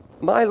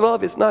 My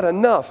love is not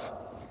enough.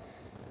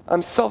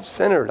 I'm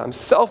self-centered. I'm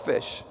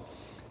selfish.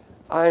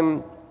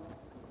 I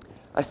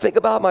think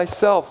about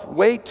myself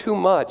way too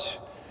much.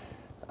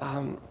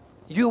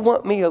 You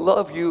want me to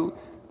love you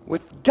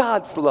with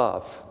God's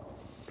love.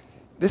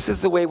 This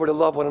is the way we're to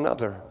love one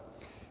another.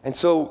 And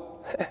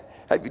so,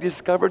 have you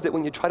discovered that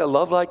when you try to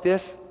love like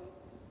this,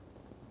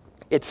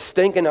 it's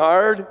stinking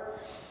hard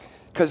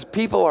because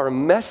people are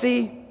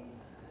messy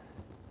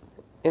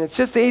and it's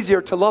just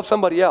easier to love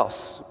somebody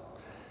else.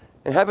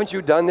 And haven't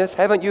you done this?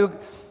 Haven't you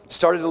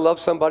started to love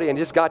somebody and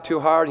it just got too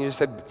hard and you just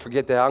said,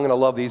 forget that, I'm going to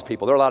love these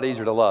people. They're a lot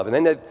easier to love.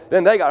 And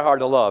then they got hard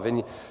to love.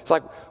 And it's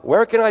like,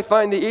 where can I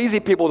find the easy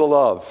people to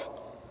love?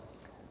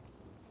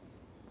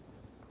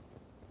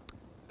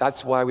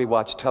 That's why we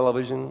watch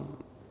television.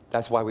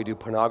 That's why we do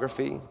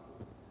pornography.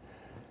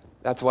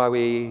 That's why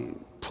we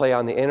play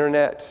on the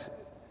internet,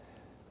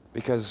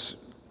 because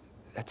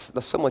it's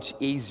so much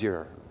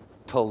easier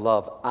to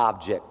love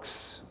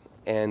objects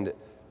and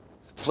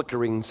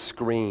flickering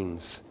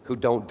screens who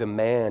don't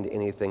demand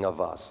anything of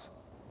us.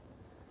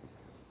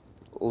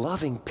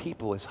 Loving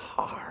people is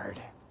hard.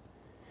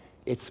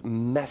 It's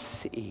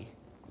messy.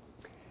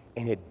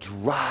 And it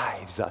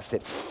drives us.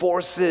 It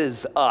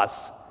forces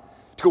us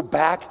to go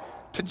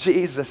back to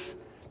Jesus,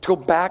 to go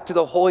back to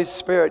the Holy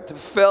Spirit, to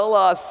fill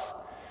us,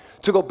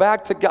 to go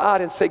back to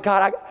God and say,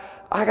 God,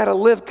 I got to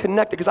live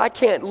connected because I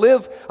can't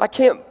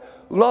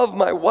love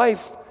my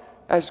wife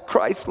as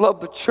Christ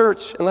loved the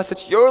church unless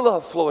it's your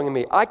love flowing in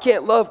me. I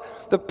can't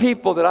love the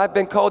people that I've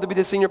been called to be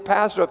the senior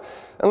pastor of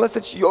unless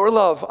it's your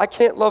love. I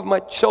can't love my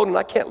children.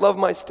 I can't love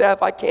my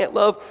staff. I can't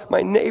love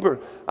my neighbor.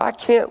 I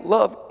can't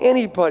love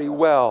anybody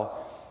well.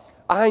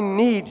 I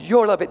need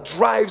your love. It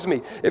drives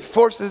me. It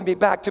forces me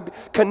back to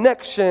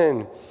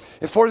connection.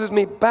 It forces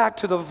me back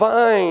to the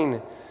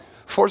vine.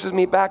 Forces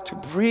me back to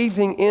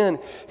breathing in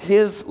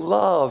his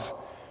love.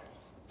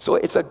 So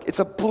it's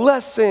a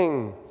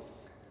blessing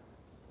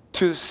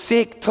to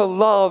seek to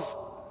love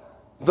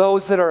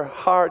those that are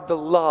hard to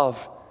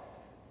love,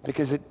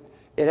 because it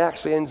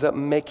actually ends up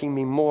making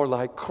me more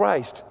like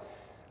Christ.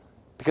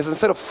 Because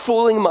instead of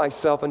fooling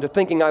myself into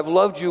thinking I've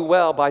loved you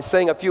well by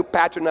saying a few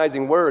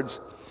patronizing words,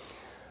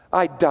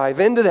 I dive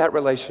into that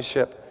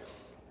relationship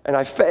and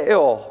I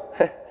fail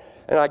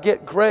and I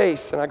get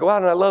grace and I go out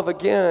and I love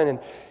again.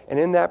 And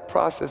in that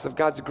process of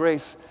God's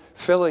grace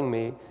filling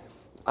me,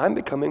 I'm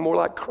becoming more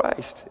like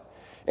Christ.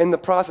 In the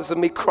process of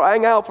me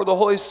crying out for the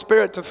Holy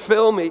Spirit to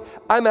fill me,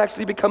 I'm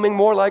actually becoming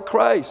more like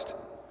Christ.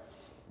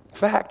 In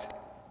fact,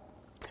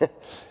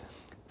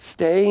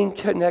 staying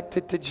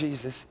connected to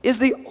Jesus is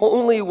the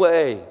only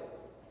way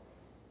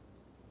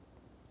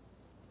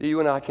that you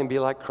and I can be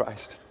like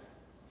Christ.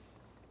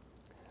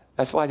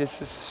 That's why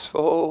this is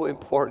so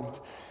important.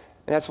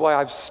 And that's why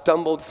I've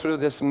stumbled through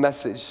this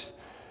message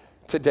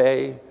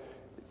today.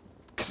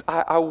 Because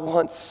I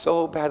want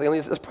so badly,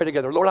 let's pray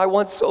together. Lord, I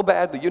want so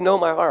badly, you know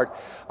my heart.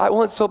 I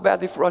want so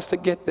badly for us to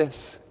get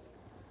this.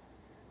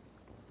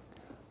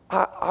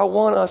 I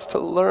want us to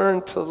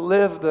learn to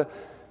live the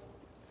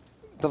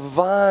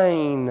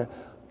vine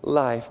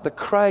life, the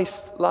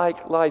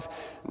Christ-like life,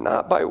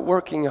 not by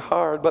working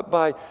hard, but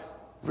by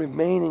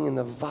remaining in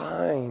the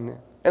vine.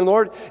 And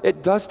Lord,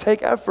 it does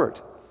take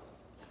effort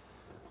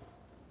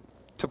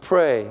to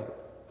pray,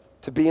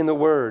 to be in the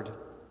Word,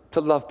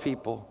 to love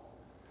people,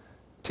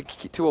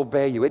 to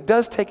obey you. It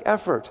does take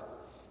effort.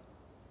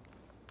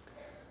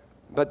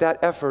 But that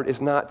effort is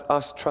not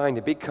us trying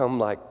to become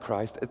like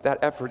Christ. That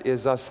effort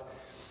is us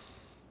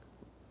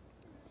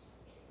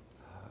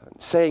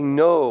saying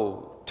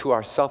no to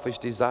our selfish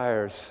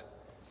desires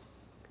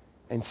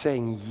and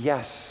saying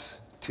yes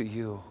to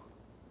you.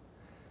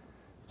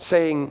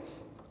 Saying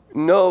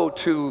no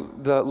to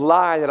the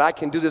lie that I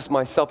can do this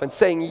myself and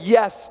saying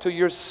yes to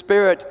your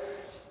Spirit.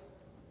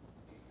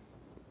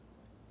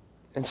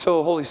 And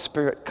so, Holy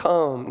Spirit,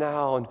 come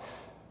now and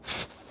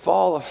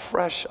fall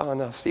afresh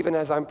on us. Even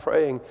as I'm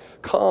praying,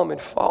 come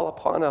and fall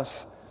upon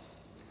us.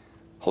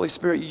 Holy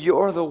Spirit,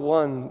 you're the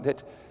one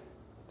that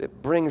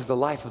brings the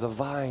life of the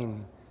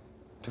vine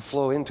to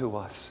flow into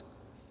us.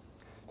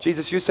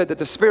 Jesus, you said that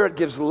the Spirit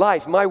gives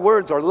life. My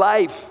words are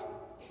life.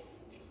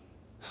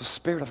 So,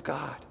 Spirit of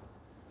God,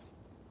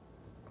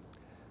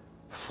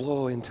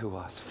 flow into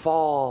us.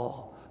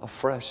 Fall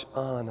afresh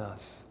on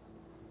us.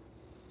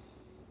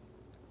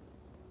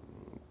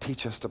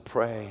 Teach us to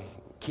pray.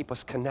 Keep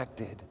us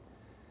connected.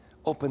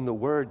 Open the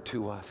Word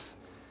to us.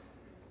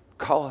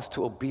 Call us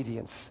to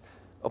obedience.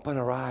 Open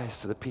our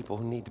eyes to the people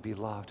who need to be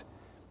loved.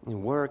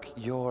 And work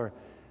your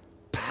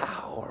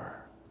power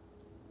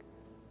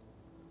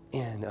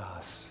in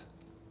us.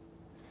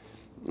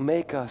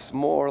 Make us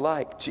more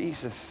like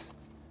Jesus.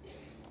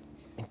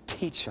 And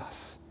teach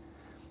us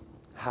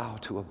how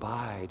to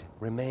abide,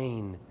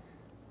 remain,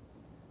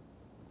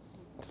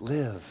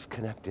 live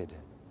connected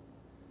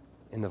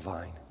in the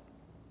vine.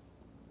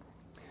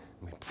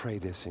 We pray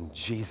this in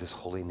Jesus'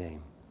 holy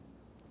name.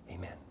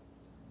 Amen.